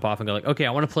then jump off and go like, okay,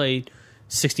 I want to play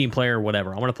 16 player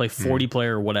whatever. I want to play 40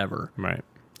 player whatever. Right.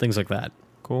 Things like that.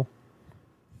 Cool.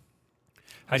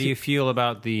 How do you feel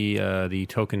about the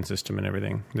token system and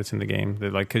everything that's in the game?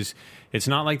 Because it's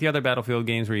not like the other Battlefield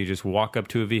games where you just walk up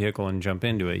to a vehicle and jump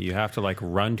into it. You have to like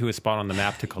run to a spot on the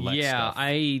map to collect Yeah, stuff.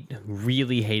 I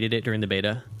really hated it during the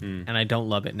beta, and I don't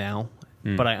love it now.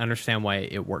 But I understand why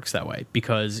it works that way,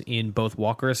 because in both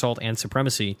Walker Assault and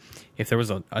Supremacy, if there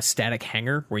was a static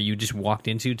hangar where you just walked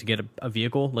into to get a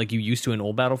vehicle, like you used to in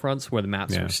old Battlefronts where the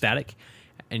maps Yeah. were static,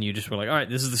 and you just were like, all right,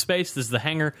 this is the space, this is the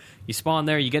hangar, you spawn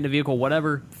there, you get in a vehicle,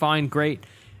 whatever, fine, great.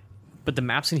 But the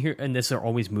maps in here and this are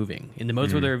always moving. In the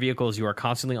modes where there are vehicles, you are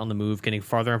constantly on the move, getting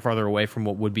farther and farther away from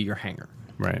what would be your hangar.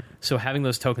 Right. So having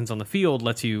those tokens on the field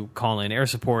lets you call in air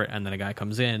support, and then a guy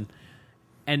comes in.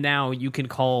 And now you can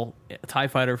call a TIE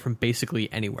fighter from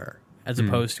basically anywhere, as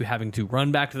opposed to having to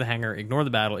run back to the hangar, ignore the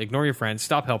battle, ignore your friends,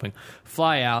 stop helping,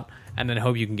 fly out, and then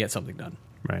hope you can get something done.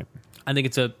 Right. I think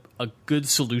it's a good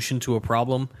solution to a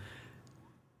problem,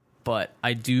 but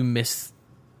I do miss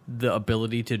the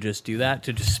ability to just do that,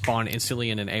 to just spawn instantly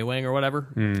in an A-Wing or whatever.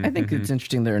 I think it's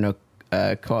interesting there are no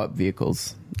co-op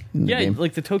vehicles in the Yeah, game.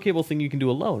 like the tow cable thing you can do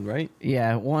alone, right?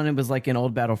 Yeah, one, it was like in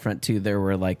old Battlefront 2, there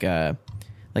were like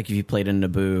if you played in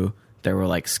Naboo, there were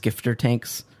like skifter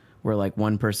tanks where like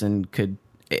one person could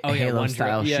Oh, yeah, Halo one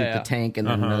style yeah, shoot yeah. the tank, and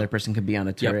then another person could be on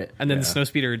a turret. And then the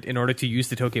snowspeeder, in order to use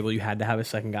the tow cable, you had to have a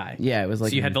second guy. Yeah, it was like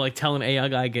so you had to like tell an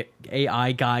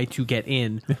AI guy to get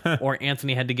in, or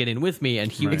Anthony had to get in with me, and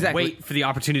he would Exactly. wait for the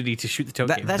opportunity to shoot the tow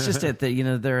that, cable. that's just it.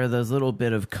 That there are those little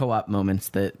bit of co-op moments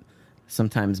that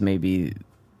sometimes maybe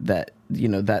that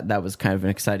that was kind of an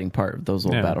exciting part of those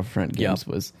old Yeah. Battlefront games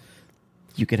was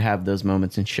you could have those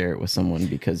moments and share it with someone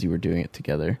because you were doing it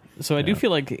together. So I do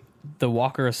feel like the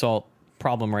Walker Assault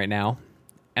problem right now,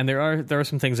 and there are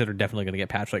some things that are definitely going to get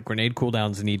patched, like grenade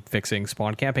cooldowns need fixing,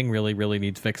 spawn camping really, really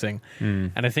needs fixing,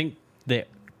 and I think that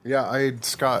Yeah,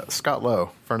 Scott Lowe,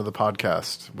 friend of the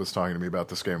podcast, was talking to me about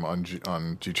this game on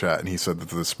GChat, and he said that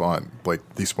the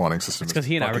spawning system is because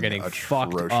he and I were fucking getting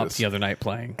fucked up atrocious. the other night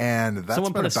playing. And that's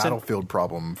Someone been put a a Battlefield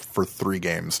problem for 3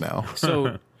 games now.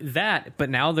 So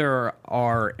but now there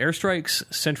are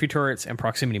airstrikes, sentry turrets, and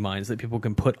proximity mines that people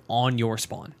can put on your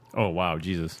spawn. Oh, wow.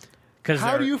 Jesus.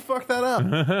 How do you fuck that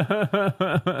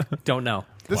up? Don't know.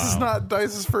 This is not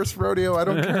DICE's first rodeo. I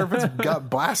don't care if it's got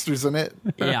blasters in it.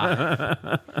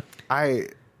 Yeah.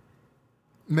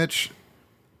 Mitch,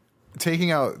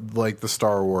 taking out like the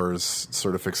Star Wars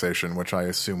sort of fixation, which I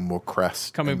assume will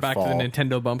crest Coming and back fall, to the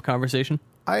Nintendo bump conversation.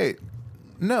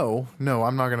 No,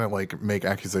 I'm not gonna like make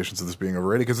accusations of this being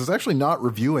overrated because it's actually not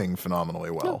reviewing phenomenally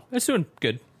well. It's doing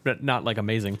good, but not like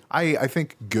amazing. I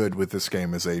think good with this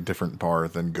game is a different bar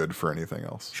than good for anything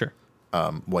else. Sure.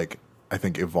 Like I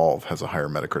think Evolve has a higher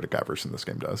Metacritic average than this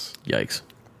game does. Yikes.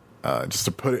 Just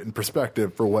to put it in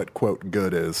perspective for what quote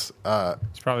good is.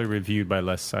 It's probably reviewed by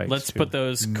less sites. Let's too. put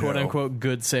those quote unquote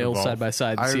good sales Evolve. side by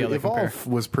side and see how they compare. Evolve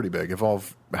was pretty big.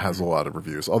 Evolve has a lot of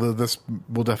reviews, although this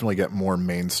will definitely get more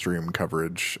mainstream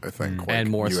coverage. I think, like And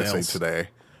more USA sales. Today.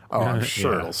 Oh, I'm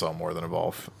sure Yeah. it'll sell more than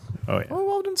Evolve. Oh yeah. Oh,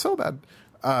 Evolve didn't sell bad.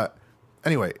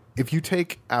 Anyway, if you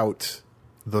take out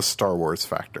the Star Wars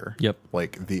factor, Yep.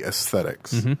 like the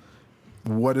aesthetics,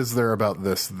 what is there about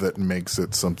this that makes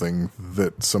it something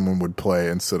that someone would play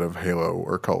instead of Halo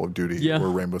or Call of Duty or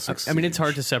Rainbow Six I mean, it's Siege?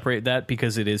 hard to separate that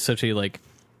because it is such a like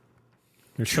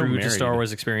They're so true to married. Star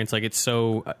Wars experience. Like it's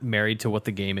so married to what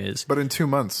the game is. But in 2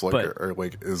 months, like,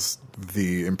 But- is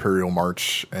the Imperial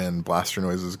March and blaster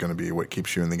noises going to be what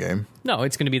keeps you in the game? No,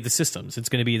 it's going to be the systems. It's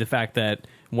going to be the fact that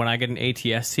when I get an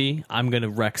ATST, I'm going to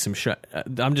wreck some shit.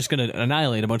 I'm just going to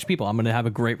annihilate a bunch of people. I'm going to have a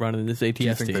great run in this ATST. Do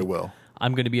you think they will?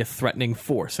 I'm going to be a threatening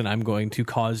force, and I'm going to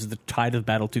cause the tide of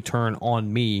battle to turn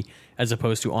on me as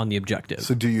opposed to on the objective.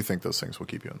 So do you think those things will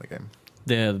keep you in the game?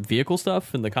 The vehicle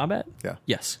stuff and the combat? Yeah.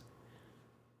 Yes.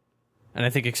 And I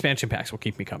think expansion packs will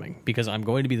keep me coming because I'm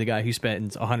going to be the guy who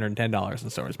spends $110 in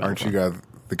Star Wars Aren't you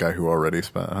the guy who already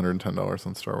spent $110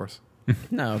 on Star Wars?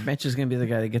 No, Mitch is going to be the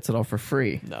guy that gets it all for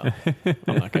free. No, I'm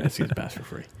not getting a season pass for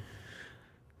free.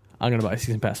 I'm going to buy a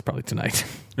season pass probably tonight.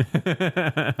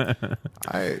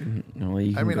 Well,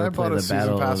 you can mean, go I play bought a the season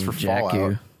Battle pass of for Jakku.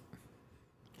 Fallout.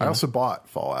 I also bought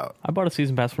Fallout. I bought a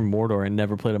season pass for Mordor and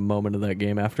never played a moment of that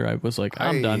game after I was like,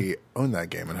 I'm done. I own that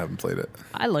game and haven't played it.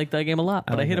 I like that game a lot,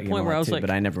 but I like hit a that game point a where lot I was too, like,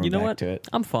 but I never you went know back what? to it.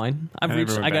 I'm fine. I never went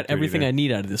got back to it everything either. I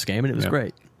need out of this game, and it was Yeah.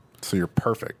 great. So you're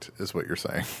perfect, is what you're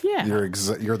saying. Yeah.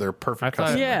 You're their perfect I thought-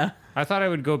 customer. Yeah. I thought I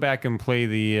would go back and play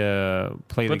the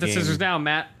Put the game. scissors down,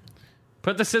 Matt.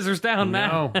 Put the scissors down,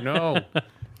 Matt. No.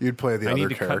 You'd play the I other need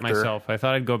to character. cut myself. I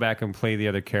thought I'd go back and play the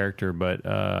other character, but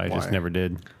I just Why? never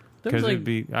did. There was, Because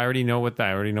like- I already know what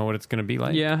it's going to be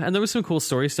like. Yeah, and there was some cool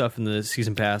story stuff in the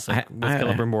season pass like, with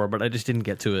Celebrimbor, but I just didn't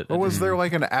get to it. Or was there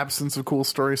like an absence of cool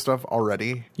story stuff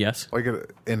already? Yes. Like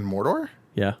in Mordor?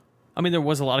 Yeah. I mean, there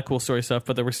was a lot of cool story stuff,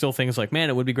 but there were still things like, man,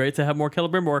 it would be great to have more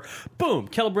Celebrimbor. Boom,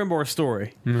 Celebrimbor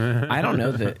story. I don't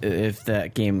know that if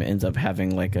that game ends up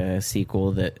having like a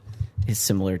sequel that is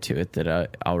similar to it,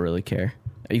 that I'll really care.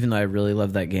 Even though I really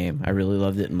love that game, I really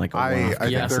loved it in like a I one-off think they're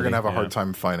capacity. going to have a Yeah. hard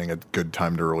time finding a good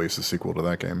time to release a sequel to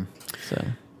that game So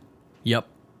Yep.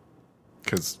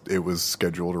 because it was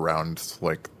scheduled around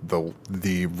like the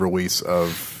release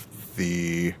of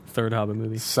the Third Hobbit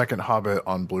movie. second Hobbit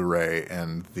on Blu-ray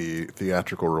and the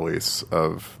theatrical release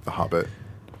of The Hobbit.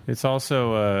 It's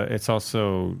also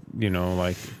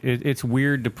like it's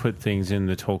weird to put things in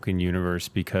the Tolkien universe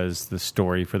because the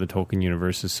story for the Tolkien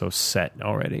universe is so set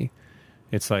already.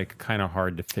 It's like kind of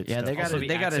hard to fit. Yeah, stuff. they got Also, to the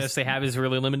they got access to they have is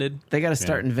really limited. they got to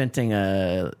start inventing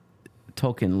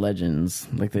Tolkien legends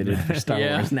like they did for Star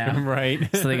Yeah. Wars now, right.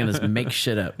 so they can just make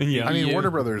shit up. Yeah. I mean, Yeah.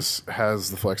 Warner Brothers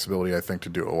has the flexibility, I think, to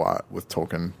do a lot with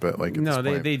Tolkien, but like at No,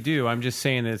 this point, they do. I'm just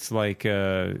saying it's like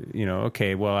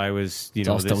okay, well I was It's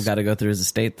all still got to go through his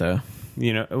estate, though.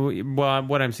 well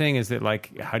what I'm saying is that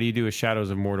like how do you do a Shadows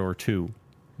of Mordor 2?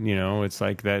 You know, it's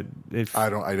like that. I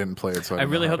didn't play it, so I don't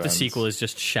really know how hope it the ends. sequel is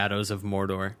just Shadows of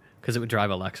Mordor because it would drive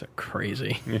Alexa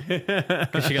crazy.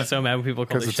 Because she got so mad when people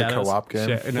called because it it's Shadows. a co-op game.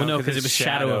 Well, no, 'cause it it's was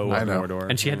Shadow of I know. Mordor.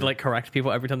 And she had to like correct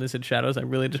people every time they said Shadows. I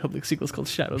really just hope the sequel's called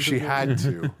Shadows. She of Mordor. had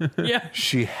to. Yeah.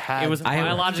 She had. It was a I hope-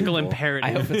 biological I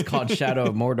imperative. hope it's called Shadow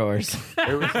of Mordor's.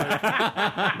 It was like-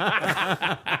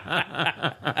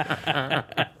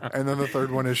 and then the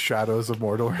third one is Shadows of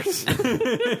Mordor's.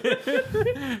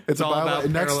 It's all about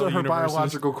next to parallel her universes.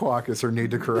 biological clock is her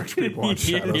need to correct people on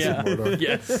Shadows Yeah. of Mordor.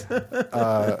 Yes.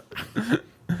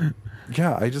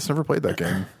 Yeah, I just never played that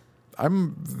game.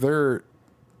 I'm going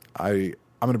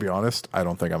to be honest. I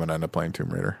don't think I'm going to end up playing Tomb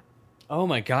Raider. Oh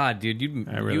my god, dude,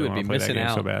 I really you would want be to play that missing game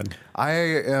out. so bad. I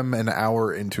am an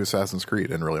hour into Assassin's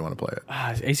Creed and really want to play it.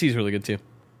 AC is really good too.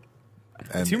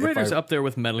 And Tomb if Raider's I- up there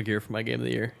with Metal Gear for my game of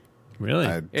the year. Really?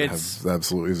 I It's- have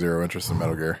absolutely zero interest in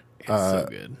Metal Gear. It's so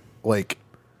good. Like,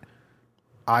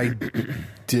 I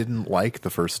didn't like the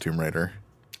first Tomb Raider.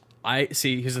 I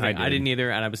see. Here's the thing. I did. didn't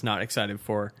either, and I was not excited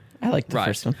for I liked the Rise.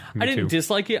 first one. I didn't too.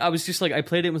 dislike it. I was just like, I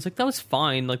played it and was like, that was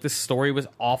fine. Like, the story was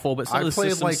awful, but some I of the played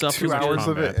system like stuff 2 was hours good.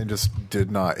 of it Combat. and just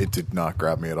did not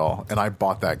grab me at all. And I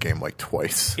bought that game like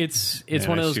twice. It's Yeah,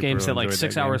 one of I those super games that like enjoyed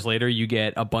 6 that game. hours later you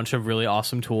get a bunch of really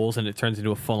awesome tools and it turns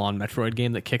into a full-on Metroid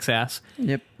game that kicks ass.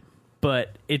 Yep.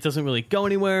 But it doesn't really go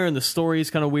anywhere, and the story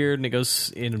is kind of weird, and it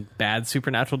goes in bad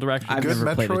supernatural direction. I've Good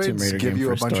never played a Tomb Metroids Raider give game you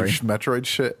for a bunch story. of Metroid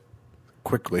shit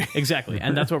quickly. Exactly,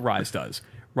 and that's what Rise does.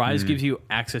 Rise gives you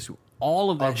access to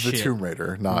all of that Of the shit. Tomb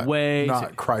Raider, not Way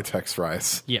Crytek's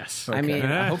Rise. Yes. I mean,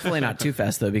 hopefully not too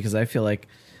fast though, because I feel like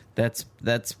that's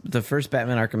the first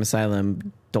Batman Arkham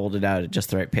Asylum doled it out at just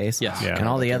the right pace. Yes. Yeah. And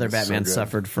all the That other game is so Batman good.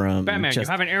 suffered from Batman, just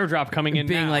you have an airdrop coming in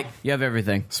being now. like, you have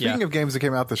everything. Speaking Yeah. of games that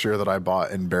came out this year that I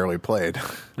bought and barely played,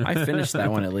 I finished that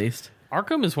one at least.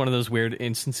 Arkham is one of those weird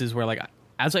instances where, like,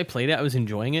 as I played it, I was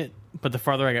enjoying it, but the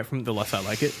farther I get from it, the less I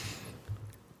like it.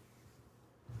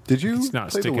 did you It's not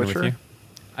play The sticking with Witcher? you.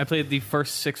 I played the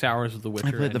first 6 hours of The Witcher.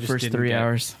 I played and the just first didn't 3 get-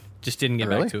 hours. Just didn't get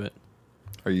Really? back to it.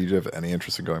 Or you have any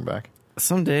interest in going back?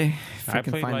 Someday, if I I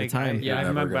can played find like the time. Yeah,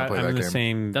 I'm, never gonna about, play I'm that in the game.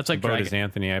 same That's like boat Dragon- as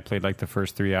Anthony. I played like the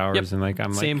first 3 hours, Yep. and like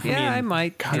I'm Same like, for me yeah, and I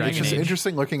might. God, Dragon it's just Age.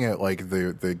 interesting looking at like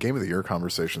the Game of the Year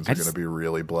conversations are I going to just- be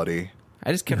really bloody.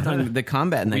 I just kept on the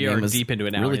combat in that We game are was deep into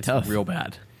it now. really and tough. It's real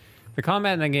bad. The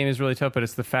combat in that game is really tough, but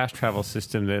it's the fast travel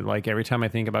system that, like, every time I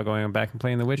think about going back and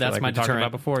playing The Witcher, That's like my we talked deterrent.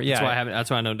 about before, yeah, That's why I haven't. That's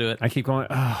why I don't do it. I keep going.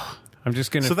 Oh, I'm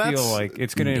just gonna So feel that's- like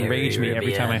it's gonna enrage me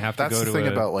every time I have to That's go the to thing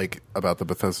a. about the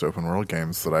Bethesda open world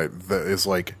games that is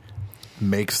like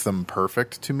makes them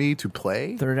perfect to me to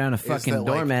play. Throw down a is fucking that,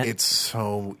 like, doormat. it's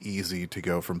so easy to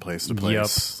go from place to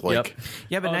place. Yep. Like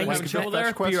Yeah, but Oh, now the you fast have travel to, there?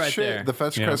 fetch quest Be right shit, there. the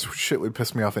fetch Yeah. quest shit would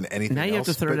piss me off in anything. now you have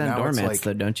to else, throw but down now it's doormats like,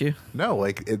 though, don't you? no,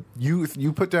 like you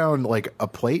put down like a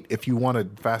plate if you want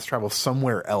to fast travel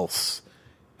somewhere else,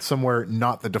 somewhere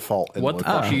not the default. in What the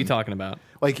fuck location. are you talking about?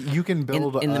 Like you can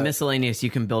build In the a- miscellaneous,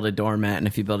 you can build a doormat, and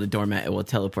if you build a doormat, it will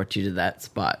teleport you to that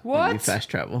spot. when you What? fast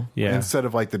travel? Yeah, instead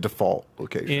of like the default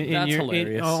location. That's your,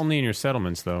 hilarious. only in your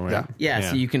settlements, though, right? Yeah. Yeah,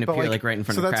 so you can But, appear like right in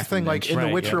front so of that's the crafting thing. Like bench. in The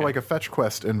Right, Witcher, yeah. like a fetch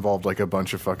quest involved like a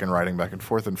bunch of fucking riding back and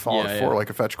forth. And Fallout Yeah, 4, yeah. like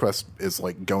a fetch quest is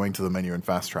like going to the menu and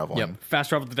fast traveling. Yep. Fast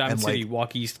travel to Diamond And, like- City.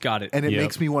 Walk east. Got it. And it Yep.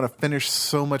 makes me want to finish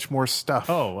so much more stuff.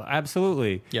 Oh,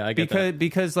 absolutely. Yeah, I get because that.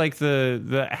 because like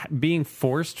the being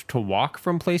forced to walk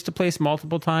from place to place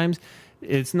multiple times,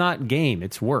 it's not game,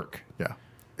 it's work. yeah.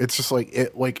 It's just like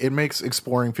it makes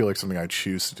exploring feel like something I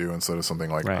choose to do instead of something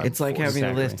like Right. I'm It's like forced. having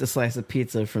Exactly. to lift a slice of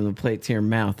pizza from the plate to your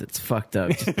mouth. It's fucked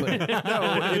up. Just put it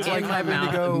It's like in my having to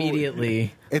mouth go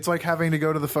immediately. It's like having to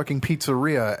go to the fucking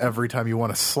pizzeria every time you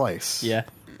want a slice. yeah.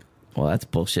 Well, that's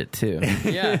bullshit too.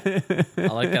 Yeah. I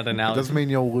like that analogy. Doesn't mean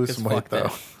you'll lose Because some weight fuck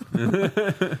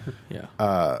though. Yeah.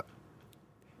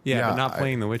 Yeah, Yeah, but not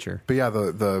playing The Witcher. But yeah,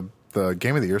 the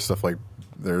Game of the Year stuff, like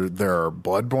there are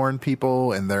Bloodborne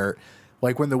people, and they're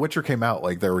like when The Witcher came out,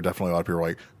 like there were definitely a lot of people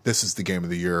like, this is the Game of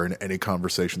the Year, and any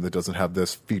conversation that doesn't have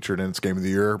this featured in its Game of the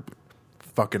Year,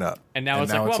 fucking up. and now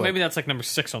it's like, well, maybe that's like number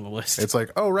 6 on the list. it's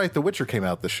like, oh right, The Witcher came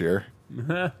out this year,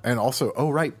 and also, oh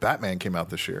right, Batman came out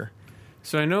this year.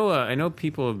 So I know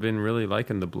people have been really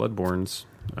liking the Bloodborns.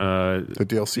 The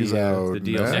DLC's out the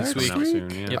DLC next coming out week. soon,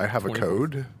 yeah. Yep. I have a 24th.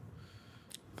 code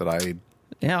that I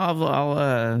Yeah, I'll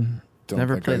don't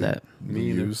never think play I that.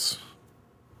 use.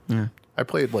 Yeah. I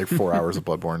played like 4 hours of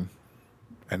Bloodborne,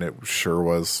 and it sure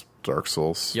was Dark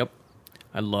Souls. Yep.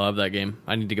 I love that game.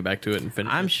 I need to get back to it and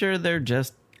finish I'm it. sure they're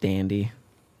just dandy,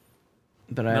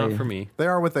 but Not I for me. They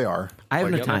are what they are. I have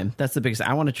Like, no time. That's the biggest.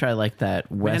 I want to try like that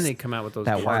When West. they come out with those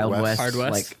that games. Wild West. West, Hard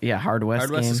West? like Hard West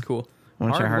Hard West game. is cool. I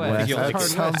want to try Hard Hard West. West. You That like Hard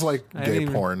sounds West. like I haven't gay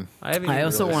even- porn. I haven't I even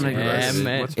also really wanna seen go- this. Yeah,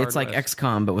 man. What's It's Hard like West?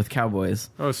 XCOM but with cowboys.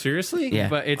 Oh, seriously? Yeah.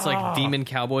 But it's like demon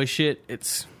cowboy shit.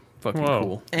 It's fucking Whoa.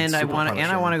 cool. And I super want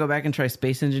punishing. to go back and try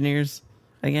Space Engineers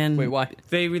again. Wait, why?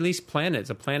 They released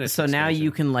planets, a planet. So now expansion.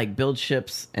 you can like build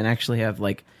ships and actually have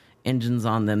like engines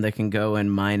on them that can go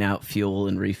and mine out fuel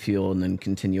and refuel and then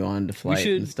continue on to We flight and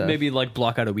should stuff. maybe like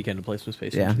block out a weekend to play some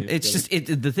Space Yeah, Engineers it's together.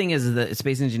 just the thing is that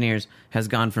Space Engineers has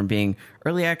gone from being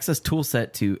early access tool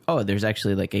set to there's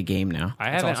actually like a game now.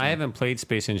 I awesome. haven't played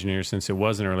Space Engineers since it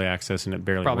was in early access and it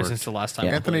barely probably worked. since the last time.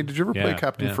 Yeah. I Anthony, played. did you ever play Yeah,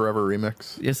 Captain yeah. Forever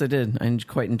Remix? Yes, I did. I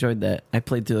quite enjoyed that. I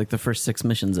played through like the first 6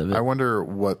 missions of it. I wonder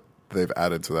what they've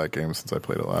added to that game since I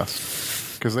played it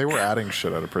last. Because they were adding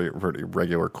shit at a pretty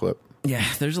regular clip. Yeah,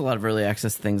 there's a lot of early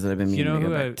access things that I've been You meaning know to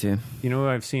who go back to. You know who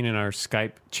I've seen in our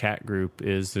Skype chat group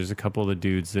is there's a couple of the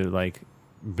dudes that like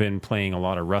been playing a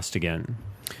lot of Rust again,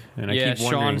 and I Yeah, keep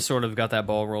wondering. Sean sort of got that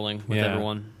ball rolling with Yeah.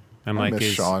 everyone. I'm I like, miss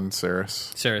is Sean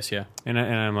Saris. Saris, yeah. and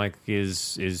I'm like,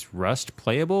 is Rust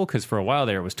playable? Because for a while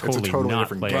there, it was totally, totally not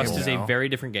different playable. Rust is now. a very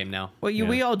different game now. Well, Yeah.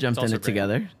 we all jumped It's in also it great.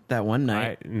 together that one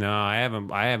night. I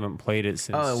haven't played it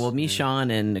since. Oh well, me,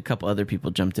 Sean, and a couple other people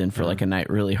jumped in for like a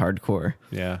night really hardcore,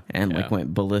 Yeah. and like Yeah.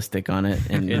 went ballistic on it,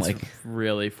 and It's like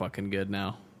really fucking good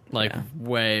now. Like Yeah.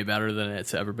 way better than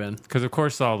it's ever been. Because of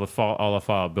course all the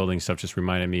Fallout building stuff just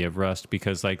reminded me of Rust,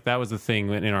 because like that was the thing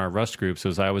in our Rust groups,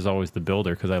 was I was always the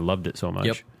builder because I loved it so much.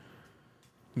 Yep.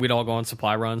 We'd all go on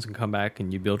supply runs and come back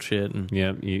and you build shit and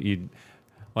Yeah, you'd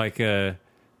like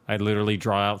I'd literally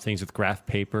draw out things with graph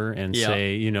paper and Yeah.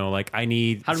 say, you know, like I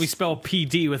need how do we spell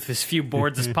PD with as few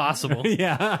boards as possible?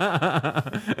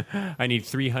 I need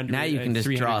 300. now you can just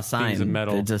 300 draw a things sign of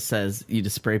metal. that just says you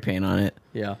just spray paint on it.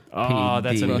 Yeah. Oh,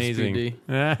 that's PD. amazing. PD.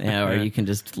 Yeah, or you can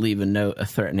just leave a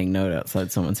threatening note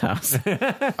outside someone's house.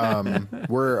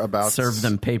 We're about Serve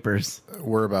them papers.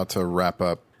 We're about to wrap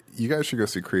up. You guys should go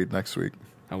see Creed next week.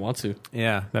 I want to.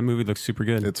 Yeah, that movie looks super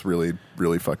good. It's really,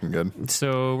 really fucking good.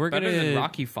 So we're Better gonna than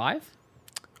Rocky 5?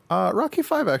 Rocky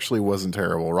 5 actually wasn't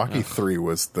terrible. Rocky 3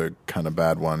 was the kind of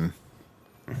bad one.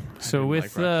 So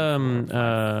with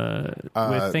like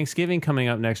with Thanksgiving coming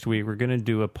up next week, we're gonna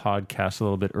do a podcast a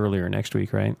little bit earlier next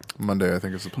week, right? Monday, I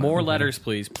think, is the plan. More letters,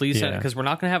 please. Please send Yeah. because we're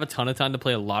not going to have a ton of time to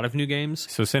play a lot of new games.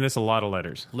 So send us a lot of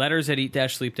letters. Letters at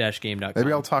eat-sleep-game.com.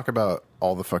 Maybe I'll talk about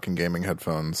all the fucking gaming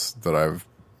headphones that I've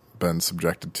been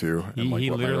subjected to. And He, like he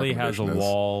what my literally has a recommendation is.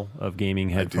 wall of gaming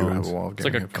I do headphones. have a wall of It's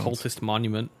like gaming a headphones. cultist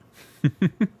monument.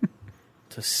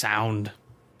 To sound.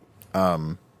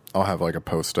 I'll have like a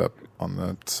post up on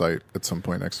the site at some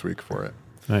point next week for it.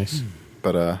 Nice.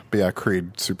 But yeah,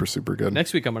 Creed, super, super good.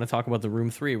 Next week, I'm going to talk about the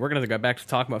Room 3. We're going to go back to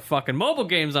talking about fucking mobile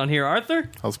games on here, Arthur.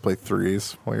 I'll just play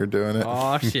threes while you're doing it.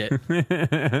 Oh shit.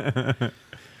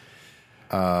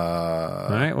 All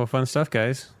right. Well, fun stuff,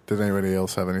 guys. Did anybody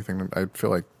else have anything? I feel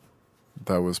like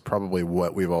that was probably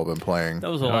what we've all been playing. That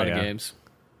was a lot yeah. of games.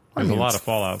 There's a lot of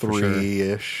Fallout for sure.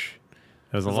 Three-ish.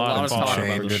 There's a There's lot of talk Fallout for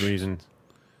about good it. reasons.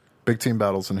 Big team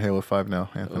battles in Halo 5 now,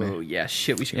 Anthony. Oh yeah,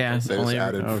 shit. We should. Yeah. They Only- just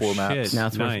added Oh, 4 shit. maps Now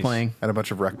it's worth Nice. playing. and a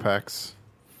bunch of rec packs.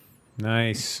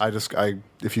 Nice.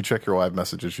 If you check your live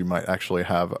messages, you might actually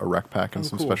have a rec pack and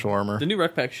some cool. special armor. The new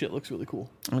rec pack shit looks really cool.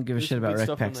 I don't give a There's shit some about good rec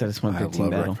stuff packs. in I just want I big love team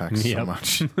rec battle. packs so Yep.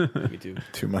 much. Me too.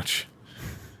 Too much.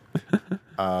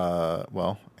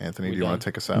 Well, Anthony, We do you want done? to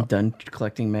take us I'm out? done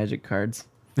collecting magic cards.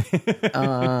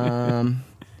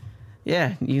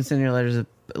 Yeah, you can send your letters at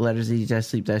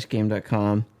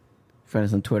letters@sleep-game.com. Find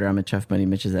us on Twitter. I'm at Chuff Bunny.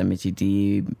 Mitch is at Mitchy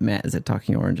D. Matt is at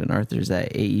Talking Orange, and Arthur's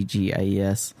at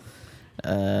AEGIES.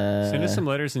 Send us some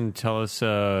letters and tell us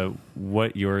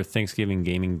what your Thanksgiving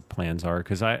gaming plans are.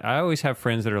 Because I always have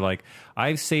friends that are like,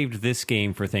 I've saved this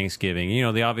game for Thanksgiving. You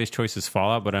know, the obvious choice is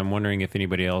Fallout, but I'm wondering if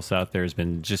anybody else out there has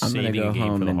been just I'm gonna saving go a game for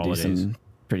home the and do holidays. some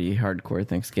pretty hardcore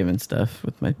Thanksgiving stuff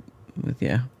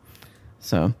yeah.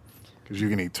 So Because you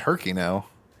can eat turkey now.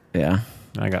 yeah.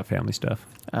 I got family stuff.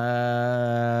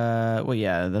 Well,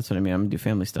 yeah, that's what I mean. I'm gonna do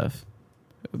family stuff,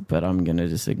 but I'm gonna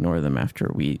just ignore them after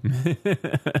we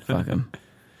fuck them.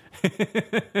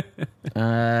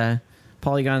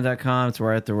 Polygon.com is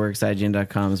where Arthur works.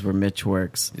 IGN.com is where Mitch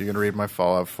works. You can read my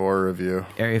Fallout 4 review.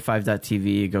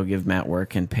 Area5.tv, go give Matt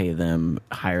work and pay them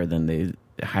higher than the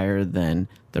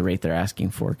rate they're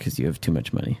asking for because you have too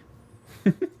much money.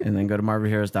 And then go to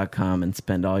MarvelHeroes.com and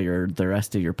spend the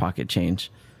rest of your pocket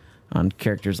change on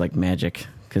characters like Magic,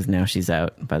 because now she's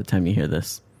out by the time you hear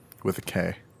this. With a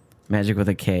K. Magic with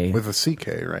a K. With a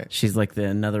CK, right? She's like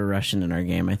another Russian in our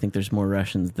game. I think there's more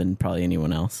Russians than probably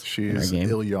anyone else in our She's game.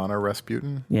 Ilyana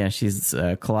Rasputin. Yeah, she's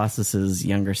Colossus's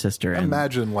younger sister. And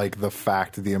Imagine like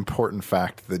the important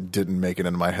fact that didn't make it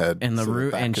into my head. and so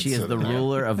that and could she is sit the in there.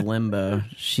 ruler of Limbo.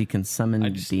 She can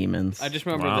summon demons. I just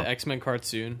remember Wow. the X-Men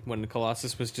cartoon when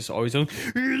Colossus was just always on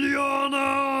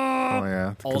Ileana. Oh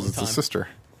yeah, all because the it's time. a sister.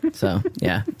 So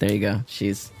yeah, there you go.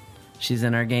 She's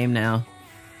in our game now,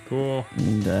 Cool.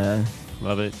 and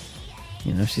Love it.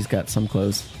 she's got some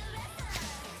clothes.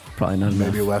 Probably not enough.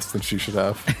 Maybe less than she should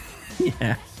have.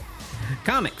 Yeah.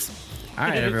 Comics. All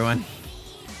right, everyone.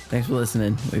 Thanks for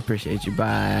listening. We appreciate you.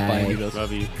 Bye. Bye, amigos.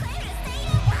 Love you.